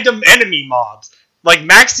random enemy mobs, like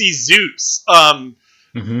Maxi Zeus.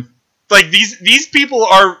 Like these people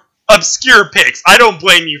are obscure picks. I don't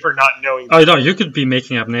blame you for not knowing them. Oh no, you could be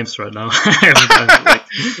making up names right now. I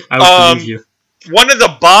would believe you. One of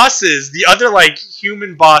the bosses, the other like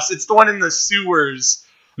human boss, it's the one in the sewers.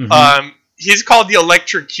 Mm-hmm. He's called the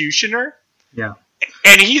Electrocutioner. Yeah.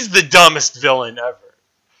 And he's the dumbest villain ever.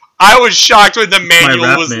 I was shocked when the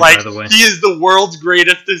manual was like, he is the world's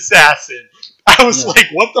greatest assassin. I was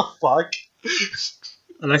like, what the fuck?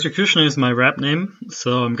 Electrocutioner is my rap name,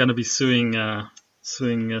 so I'm gonna be suing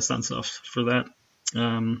Sunsoft for that.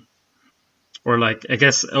 Or like, I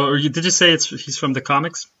guess, did you say he's from the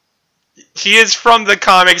comics? He is from the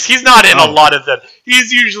comics. He's not in a lot of them.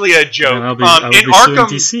 He's usually a joke. I'll be suing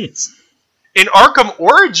DC. In Arkham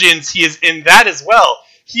Origins, he is in that as well.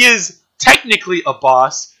 He is technically a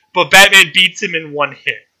boss, but Batman beats him in one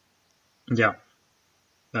hit. Yeah,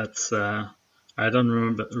 that's I don't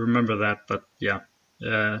remember that, but yeah.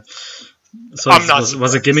 So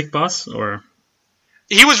was a gimmick boss, or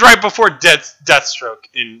he was right before Deathstroke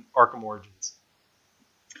in Arkham Origins.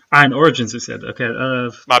 In Origins, you said. Okay, I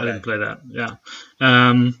didn't play that. Yeah,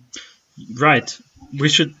 right. We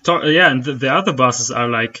should talk. Yeah, and the other bosses are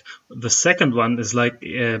like, the second one is like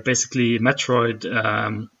basically Metroid,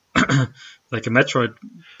 like a Metroid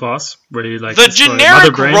boss where you like the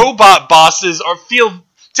generic robot bosses they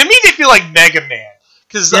feel like Mega Man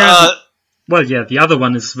because the other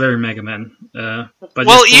one is very Mega Man. But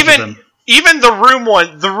even the room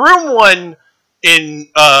one in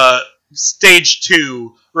stage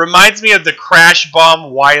 2 reminds me of the Crash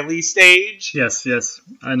Bomb Wily stage. Yes,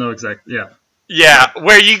 I know exactly. Yeah. Yeah,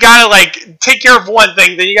 where you gotta like take care of one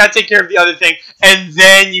thing, then you gotta take care of the other thing, and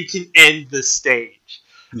then you can end the stage.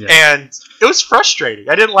 Yeah. And it was frustrating.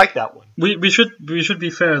 I didn't like that one. We should be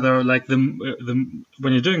fair though. Like the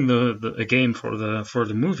when you're doing a game for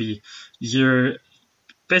the movie, you're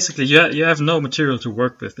basically you have no material to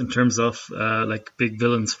work with in terms of like big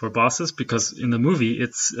villains for bosses, because in the movie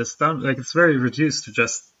it's very reduced to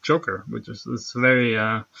just Joker, which is very.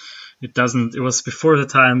 It was before the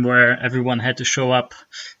time where everyone had to show up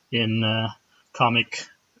in comic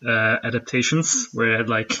adaptations, where you had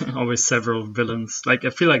like always several villains. Like I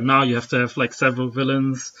feel like now you have to have like several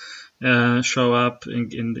villains show up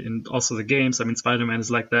in also the games. I mean, Spider-Man is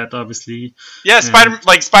like that, obviously. Yeah,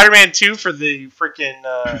 Spider-Man 2 for the freaking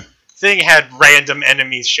thing had random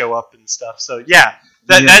enemies show up and stuff. So yeah,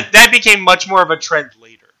 that became much more of a trend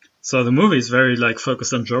later. So the movie is very like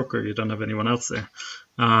focused on Joker. You don't have anyone else there.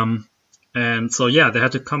 And so yeah, they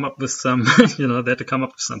had to come up with some,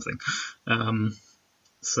 something.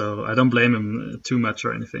 So I don't blame him too much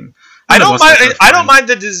or anything. I don't mind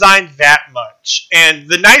the design that much. And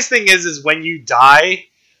the nice thing is when you die,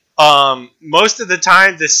 most of the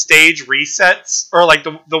time the stage resets, or like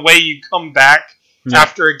the way you come back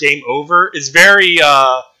after a game over is very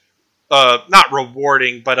not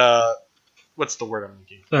rewarding, but what's the word I'm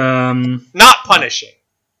looking? Not punishing.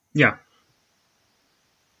 Yeah.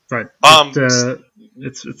 Right.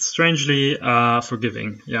 It's strangely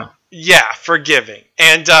forgiving. Yeah. Yeah, forgiving.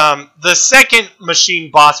 And the second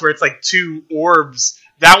machine boss, where it's like 2 orbs,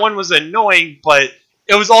 that one was annoying, but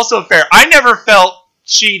it was also fair. I never felt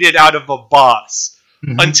cheated out of a boss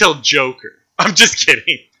until Joker. I'm just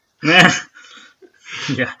kidding.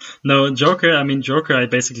 Yeah. No, Joker, I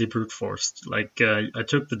basically brute forced. Like, I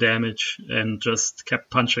took the damage and just kept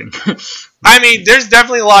punching. There's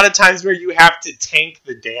definitely a lot of times where you have to tank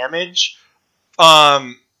the damage.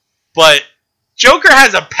 But Joker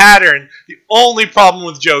has a pattern. The only problem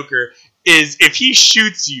with Joker is if he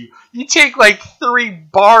shoots you, you take like 3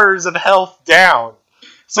 bars of health down.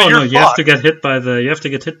 So you have to get hit by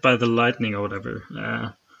the lightning or whatever.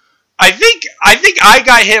 I think I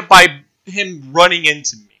got hit by him running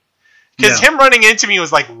into me, because him running into me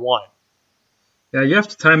was like 1. Yeah, you have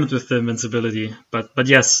to time it with the invincibility, but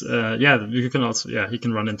yes, you can also he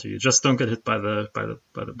can run into you. Just don't get hit by the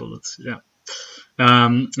bullets. Yeah,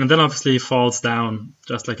 and then obviously he falls down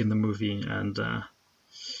just like in the movie, and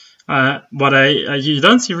you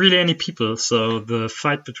don't see really any people, so the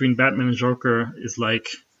fight between Batman and Joker is like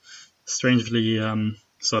strangely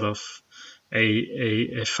sort of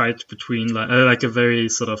a fight between like a very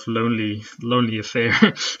sort of lonely affair.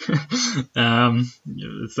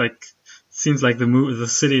 It's like seems like the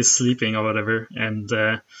city is sleeping or whatever, and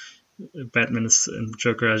Batman and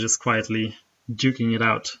Joker are just quietly duking it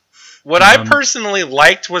out. What I personally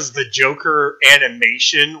liked was the Joker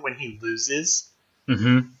animation when he loses.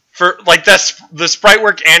 Mm-hmm. For like the sprite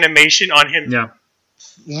work animation on him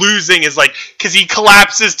losing is like, because he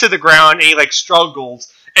collapses to the ground and he like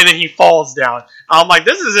struggles and then he falls down. I'm like,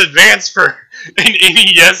 this is advanced for an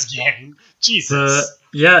NES game. Jesus.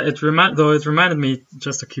 It reminded me,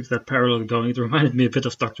 just to keep that parallel going, it reminded me a bit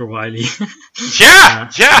of Dr. Wily.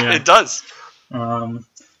 It does.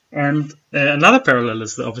 And another parallel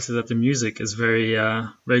is obviously that the music is very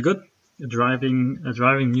very good. Driving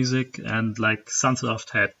music, and like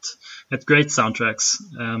Sunsoft had great soundtracks.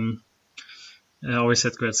 Always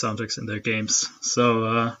had great soundtracks in their games.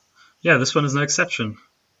 So this one is no exception.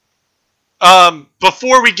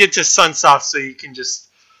 Before we get to Sunsoft, so you can just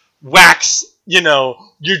wax,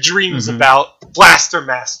 your dreams about Blaster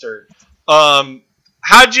Master.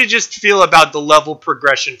 How'd you just feel about the level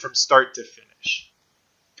progression from start to finish?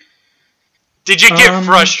 Did you get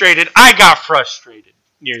frustrated? I got frustrated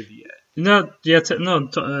near the end.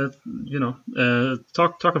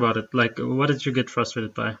 Talk about it. Like, what did you get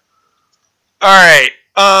frustrated by? All right.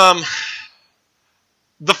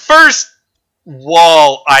 The first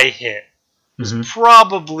wall I hit was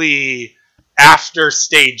probably after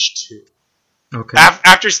stage 2. Okay.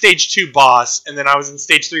 After stage 2 boss, and then I was in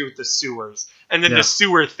stage 3 with the sewers, and then the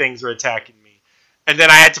sewer things were attacking me, and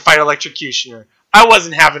then I had to fight Electrocutioner. I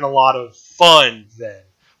wasn't having a lot of fun then,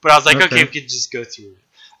 but I was like, okay, we could just go through it.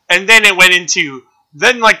 And then it went into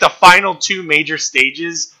like the final 2 major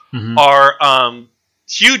stages are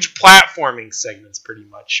huge platforming segments, pretty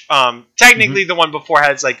much. Technically, the one before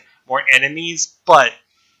has like more enemies, but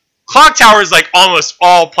Clock Tower is like almost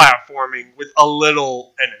all platforming with a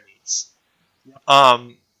little enemies.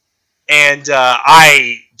 And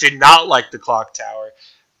I did not like the Clock Tower.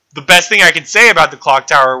 The best thing I can say about the Clock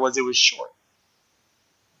Tower was it was short.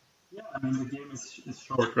 Yeah, the game is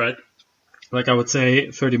short, right? Like, I would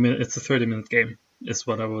say 30 minutes. It's a 30-minute game, is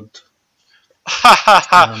what I would.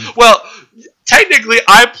 Well, technically,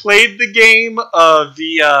 I played the game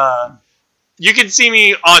you can see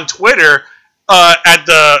me on Twitter at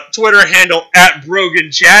the Twitter handle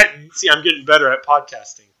 @BroganChat. See, I'm getting better at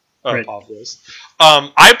podcasting. Right.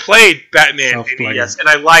 I played Batman NES and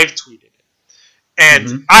I live tweeted it.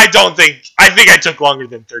 And I think I took longer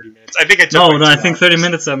than 30 minutes. I think I took I think 30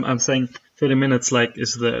 minutes. I'm saying 30 minutes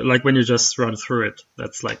is like when you just run through it.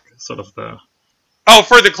 That's like sort of the. Oh,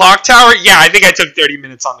 for the Clock Tower? Yeah, I think I took 30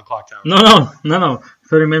 minutes on the Clock Tower. No.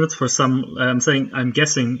 30 minutes for some. I'm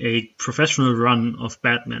guessing a professional run of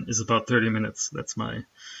Batman is about 30 minutes. That's my.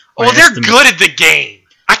 Well, they're good at the game.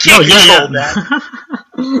 I can't control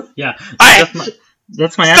that. Yeah.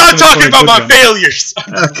 That's my. Stop talking about my failures.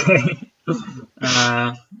 Okay.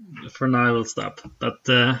 For now, I will stop. But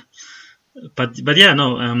yeah,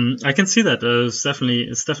 no. I can see that. It's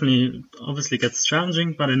definitely obviously gets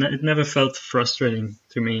challenging, but it never felt frustrating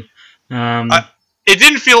to me. It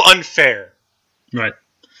didn't feel unfair. Right.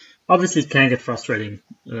 obviously it can get frustrating.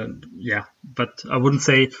 But I wouldn't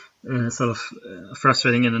say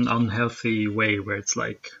frustrating in an unhealthy way where it's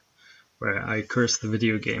like where I curse the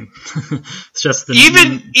video game. It's just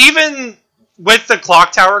even with the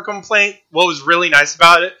Clock Tower complaint, what was really nice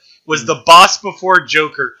about it was the boss before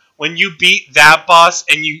Joker. When you beat that boss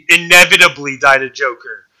and you inevitably die to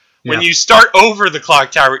Joker, when you start over the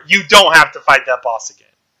Clock Tower, you don't have to fight that boss again.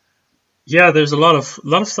 Yeah, there's a lot of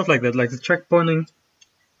stuff like that, like the checkpointing,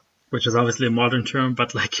 which is obviously a modern term,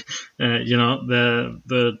 but like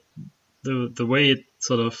the way it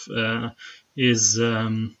sort of is.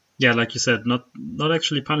 Like you said, not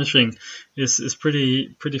actually punishing is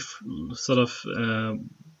pretty sort of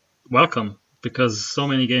welcome, because so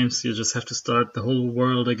many games you just have to start the whole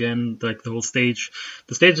world again, like the whole stage.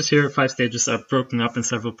 The stages here, 5 stages, are broken up in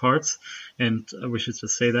several parts, and we should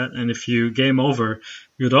just say that. And if you game over,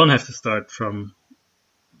 you don't have to start from,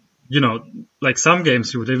 like some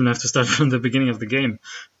games you would even have to start from the beginning of the game,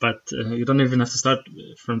 but you don't even have to start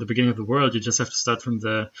from the beginning of the world. You just have to start from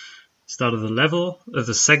the start of the level,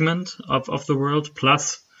 the segment of the world.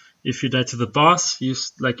 Plus, if you die to the boss,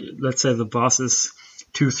 let's say the boss is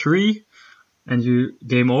 2-3, and you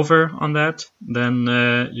game over on that, then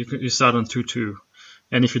you start on 2-2.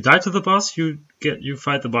 And if you die to the boss, you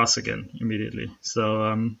fight the boss again immediately.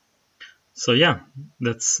 So yeah,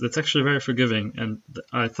 that's actually very forgiving, and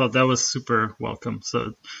I thought that was super welcome.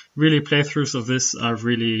 So really, playthroughs of this are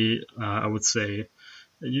really, I would say,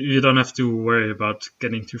 you don't have to worry about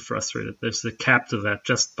getting too frustrated. There's a cap to that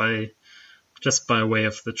just by way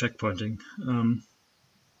of the checkpointing.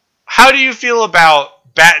 How do you feel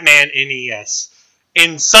about Batman NES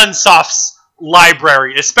in Sunsoft's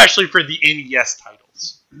library, especially for the NES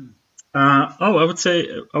titles? I would say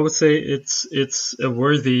it's a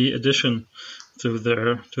worthy addition to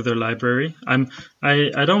their library. I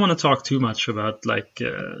don't want to talk too much about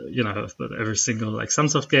every single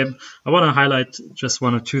Sunsoft game. I want to highlight just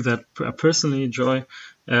 1 or 2 that I personally enjoy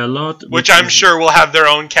a lot. Which I'm sure will have their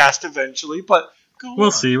own cast eventually, but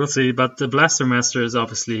we'll see. But the Blaster Master is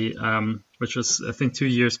obviously, which was I think 2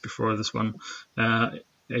 years before this one,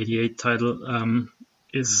 88 title,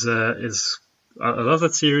 is I love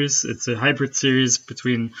that series. It's a hybrid series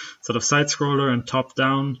between sort of side scroller and top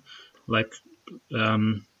down, what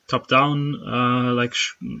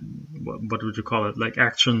would you call it? Like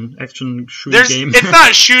action shoot game. It's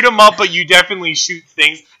not shoot 'em up, but you definitely shoot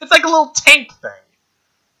things. It's like a little tank thing.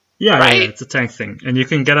 Yeah, right? Yeah, it's a tank thing, and you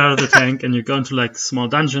can get out of the tank and you go into like small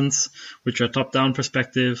dungeons, which are top down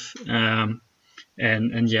perspective, and it's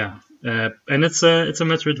a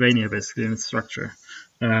Metroidvania basically in its structure.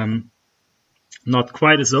 Not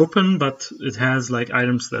quite as open, but it has like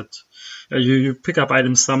items that you pick up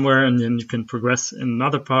items somewhere and then you can progress in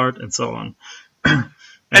another part and so on. and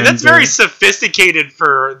that's very sophisticated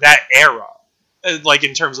for that era, like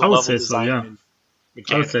in terms of level design. And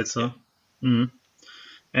mechanics. I would say so. Mm-hmm.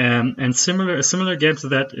 And a similar game to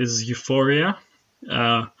that is Euphoria,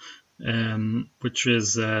 which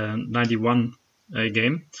is a 91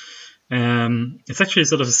 game. It's actually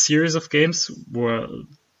sort of a series of games where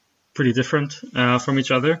pretty different from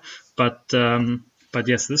each other, but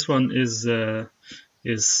yes, this one is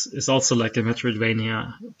also like a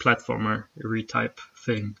Metroidvania platformer retype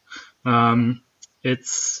thing. It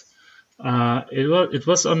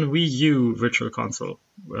was on Wii U Virtual Console,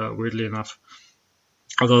 weirdly enough.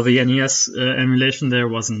 Although the NES emulation there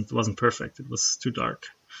wasn't perfect, it was too dark.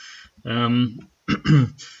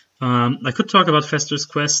 I could talk about Fester's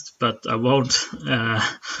Quest, but I won't.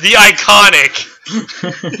 The iconic.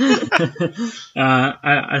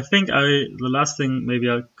 I think the last thing maybe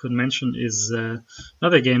I could mention is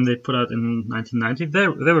another game they put out in 1990.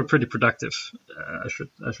 They were pretty productive. I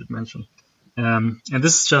should mention. And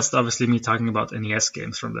this is just obviously me talking about NES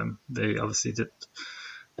games from them. They obviously did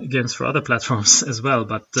games for other platforms as well.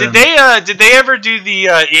 But did they ever do the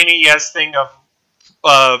NES thing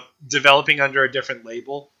of developing under a different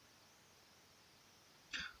label?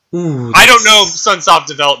 Ooh, I don't know Sunsoft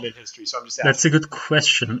development history, so I'm just asking. That's a good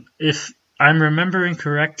question. If I'm remembering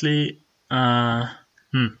correctly, for our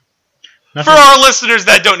listeners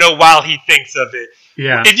that don't know, while he thinks of it,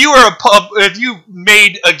 yeah. If you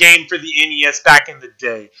made a game for the NES back in the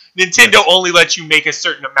day, Nintendo only lets you make a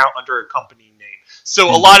certain amount under a company name. So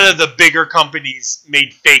a lot of the bigger companies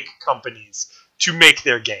made fake companies to make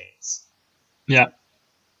their games. Yeah,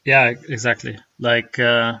 exactly. Like.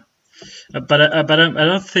 But I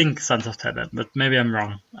don't think Sunsoft had that, but maybe I'm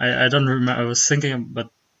wrong. I don't remember. I was thinking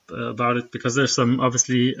about it because there's some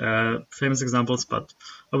obviously famous examples, but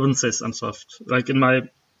I wouldn't say Sunsoft. Like in my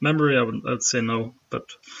memory, I would say no. But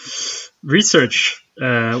research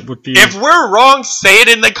would be... If we're wrong, say it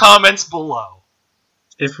in the comments below.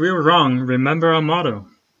 If we were wrong, remember our motto.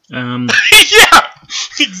 Yeah,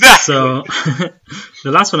 exactly. So,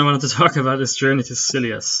 the last one I wanted to talk about is Journey to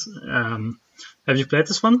Silius. Have you played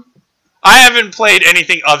this one? I haven't played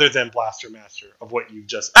anything other than Blaster Master of what you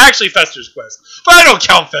just... Actually, Fester's Quest. But I don't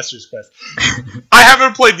count Fester's Quest. I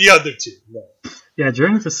haven't played the other two. No. Yeah,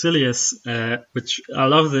 Journey to Silius, which I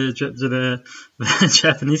love the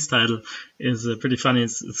Japanese title, is pretty funny.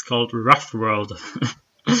 It's called Rough World.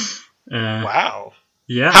 Wow.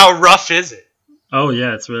 Yeah. How rough is it? Oh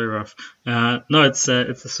yeah, it's very rough. No, it's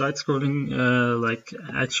a side-scrolling like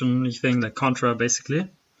action thing, like Contra basically.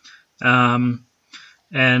 And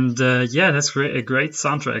yeah, that's a great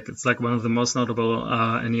soundtrack. It's like one of the most notable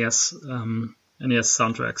NES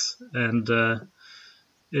soundtracks, and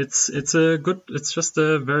it's just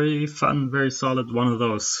a very fun, very solid one of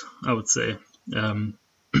those, I would say.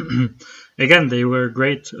 Again, they were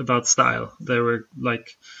great about style. They were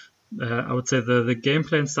like, I would say the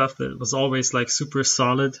gameplay and stuff that was always like super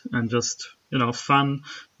solid and just, fun.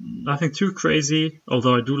 Nothing too crazy.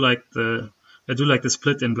 Although I do like the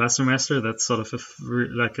split in Blaster Master. That's sort of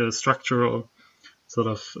like a structural sort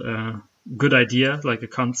of good idea, like a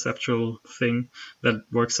conceptual thing that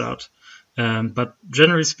works out. But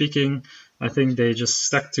generally speaking, I think they just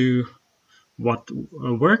stuck to what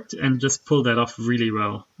worked and just pulled that off really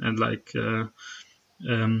well. And like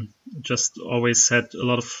just always had a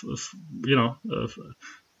lot of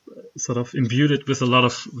sort of imbued it with a lot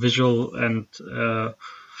of visual and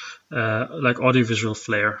like audiovisual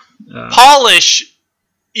flair. Polish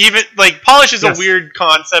is yes. a weird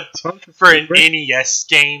concept for an NES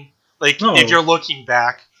game. If you're looking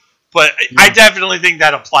back, but yeah. I definitely think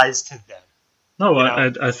that applies to them. No,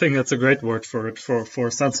 I think that's a great word for it for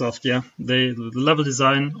Sunsoft. Yeah, the level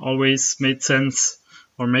design always made sense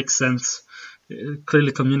or makes sense. It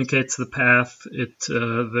clearly communicates the path.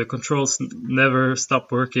 The controls never stop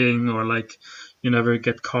working, or like you never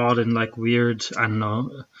get caught in like weird, I don't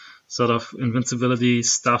know, sort of invincibility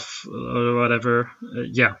stuff or whatever.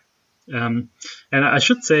 Yeah. And I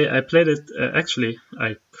should say I played it, actually,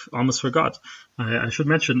 I almost forgot. I should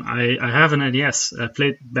mention I have an NES. I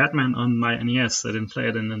played Batman on my NES. I didn't play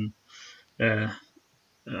it on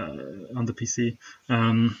the PC.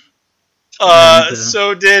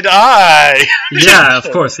 So did I. Yeah, of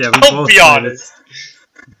course. Yeah, I'll be honest.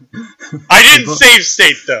 I didn't save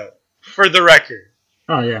state, though, for the record.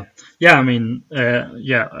 Oh, yeah. Yeah, I mean,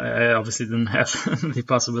 I obviously didn't have the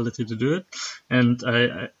possibility to do it, and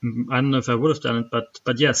I don't know if I would have done it,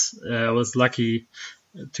 but yes, I was lucky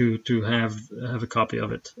to have a copy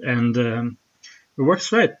of it, and it works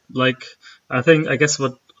great. Like, I guess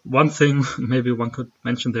what one thing maybe one could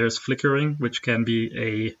mention there is flickering, which can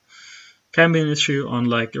be an issue on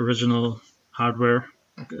like original hardware,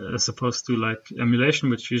 as opposed to like emulation,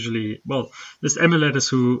 which usually, well, there's emulators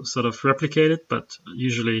who sort of replicate it, but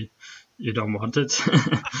usually you don't want it.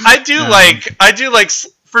 I do like,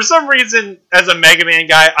 for some reason, as a Mega Man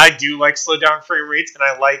guy, I do like slow down frame rates, and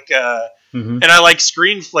I like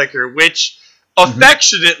screen flicker, which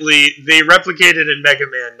affectionately they replicated in Mega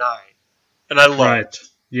Man 9, and I love it.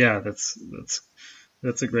 Yeah,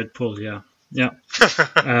 that's a great pull. Yeah.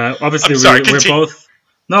 Obviously, we're both.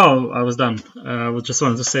 No, I was done. I just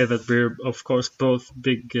wanted to say that we're, of course, both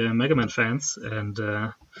big Mega Man fans, and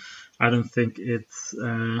I don't think it's,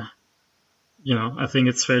 I think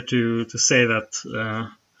it's fair to say that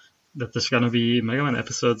there's gonna be Mega Man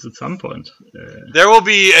episodes at some point. There will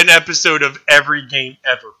be an episode of every game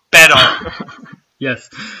ever. Bet on. Yes.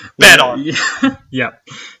 Bet on. Yeah,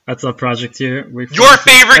 that's our project here. Your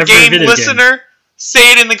favorite game, listener?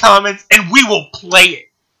 Say it in the comments, and we will play it.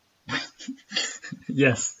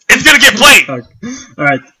 Yes. It's gonna get played! All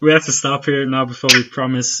right, we have to stop here now before we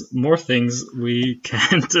promise more things we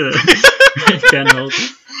can't hold.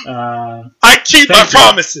 I keep my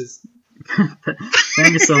promises!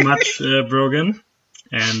 Thank you so much, Brogan,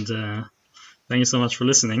 and thank you so much for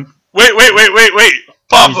listening. Wait!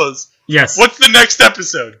 Papas! Yes. What's the next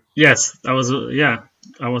episode? Yes, I was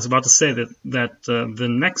about to say that the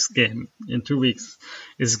next game in 2 weeks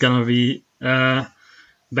is gonna be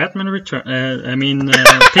Batman Return.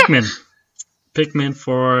 Pikmin. Pikmin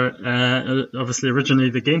for obviously originally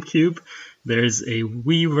the GameCube. There's a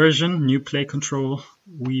Wii version, new Play Control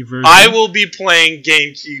Wii version. I will be playing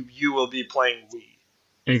GameCube. You will be playing Wii.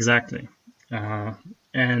 Exactly.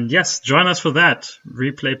 And yes, join us for that.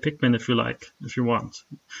 Replay Pikmin if you want.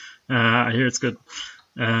 I hear it's good.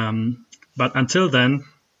 But until then,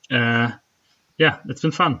 it's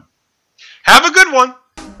been fun. Have a good one.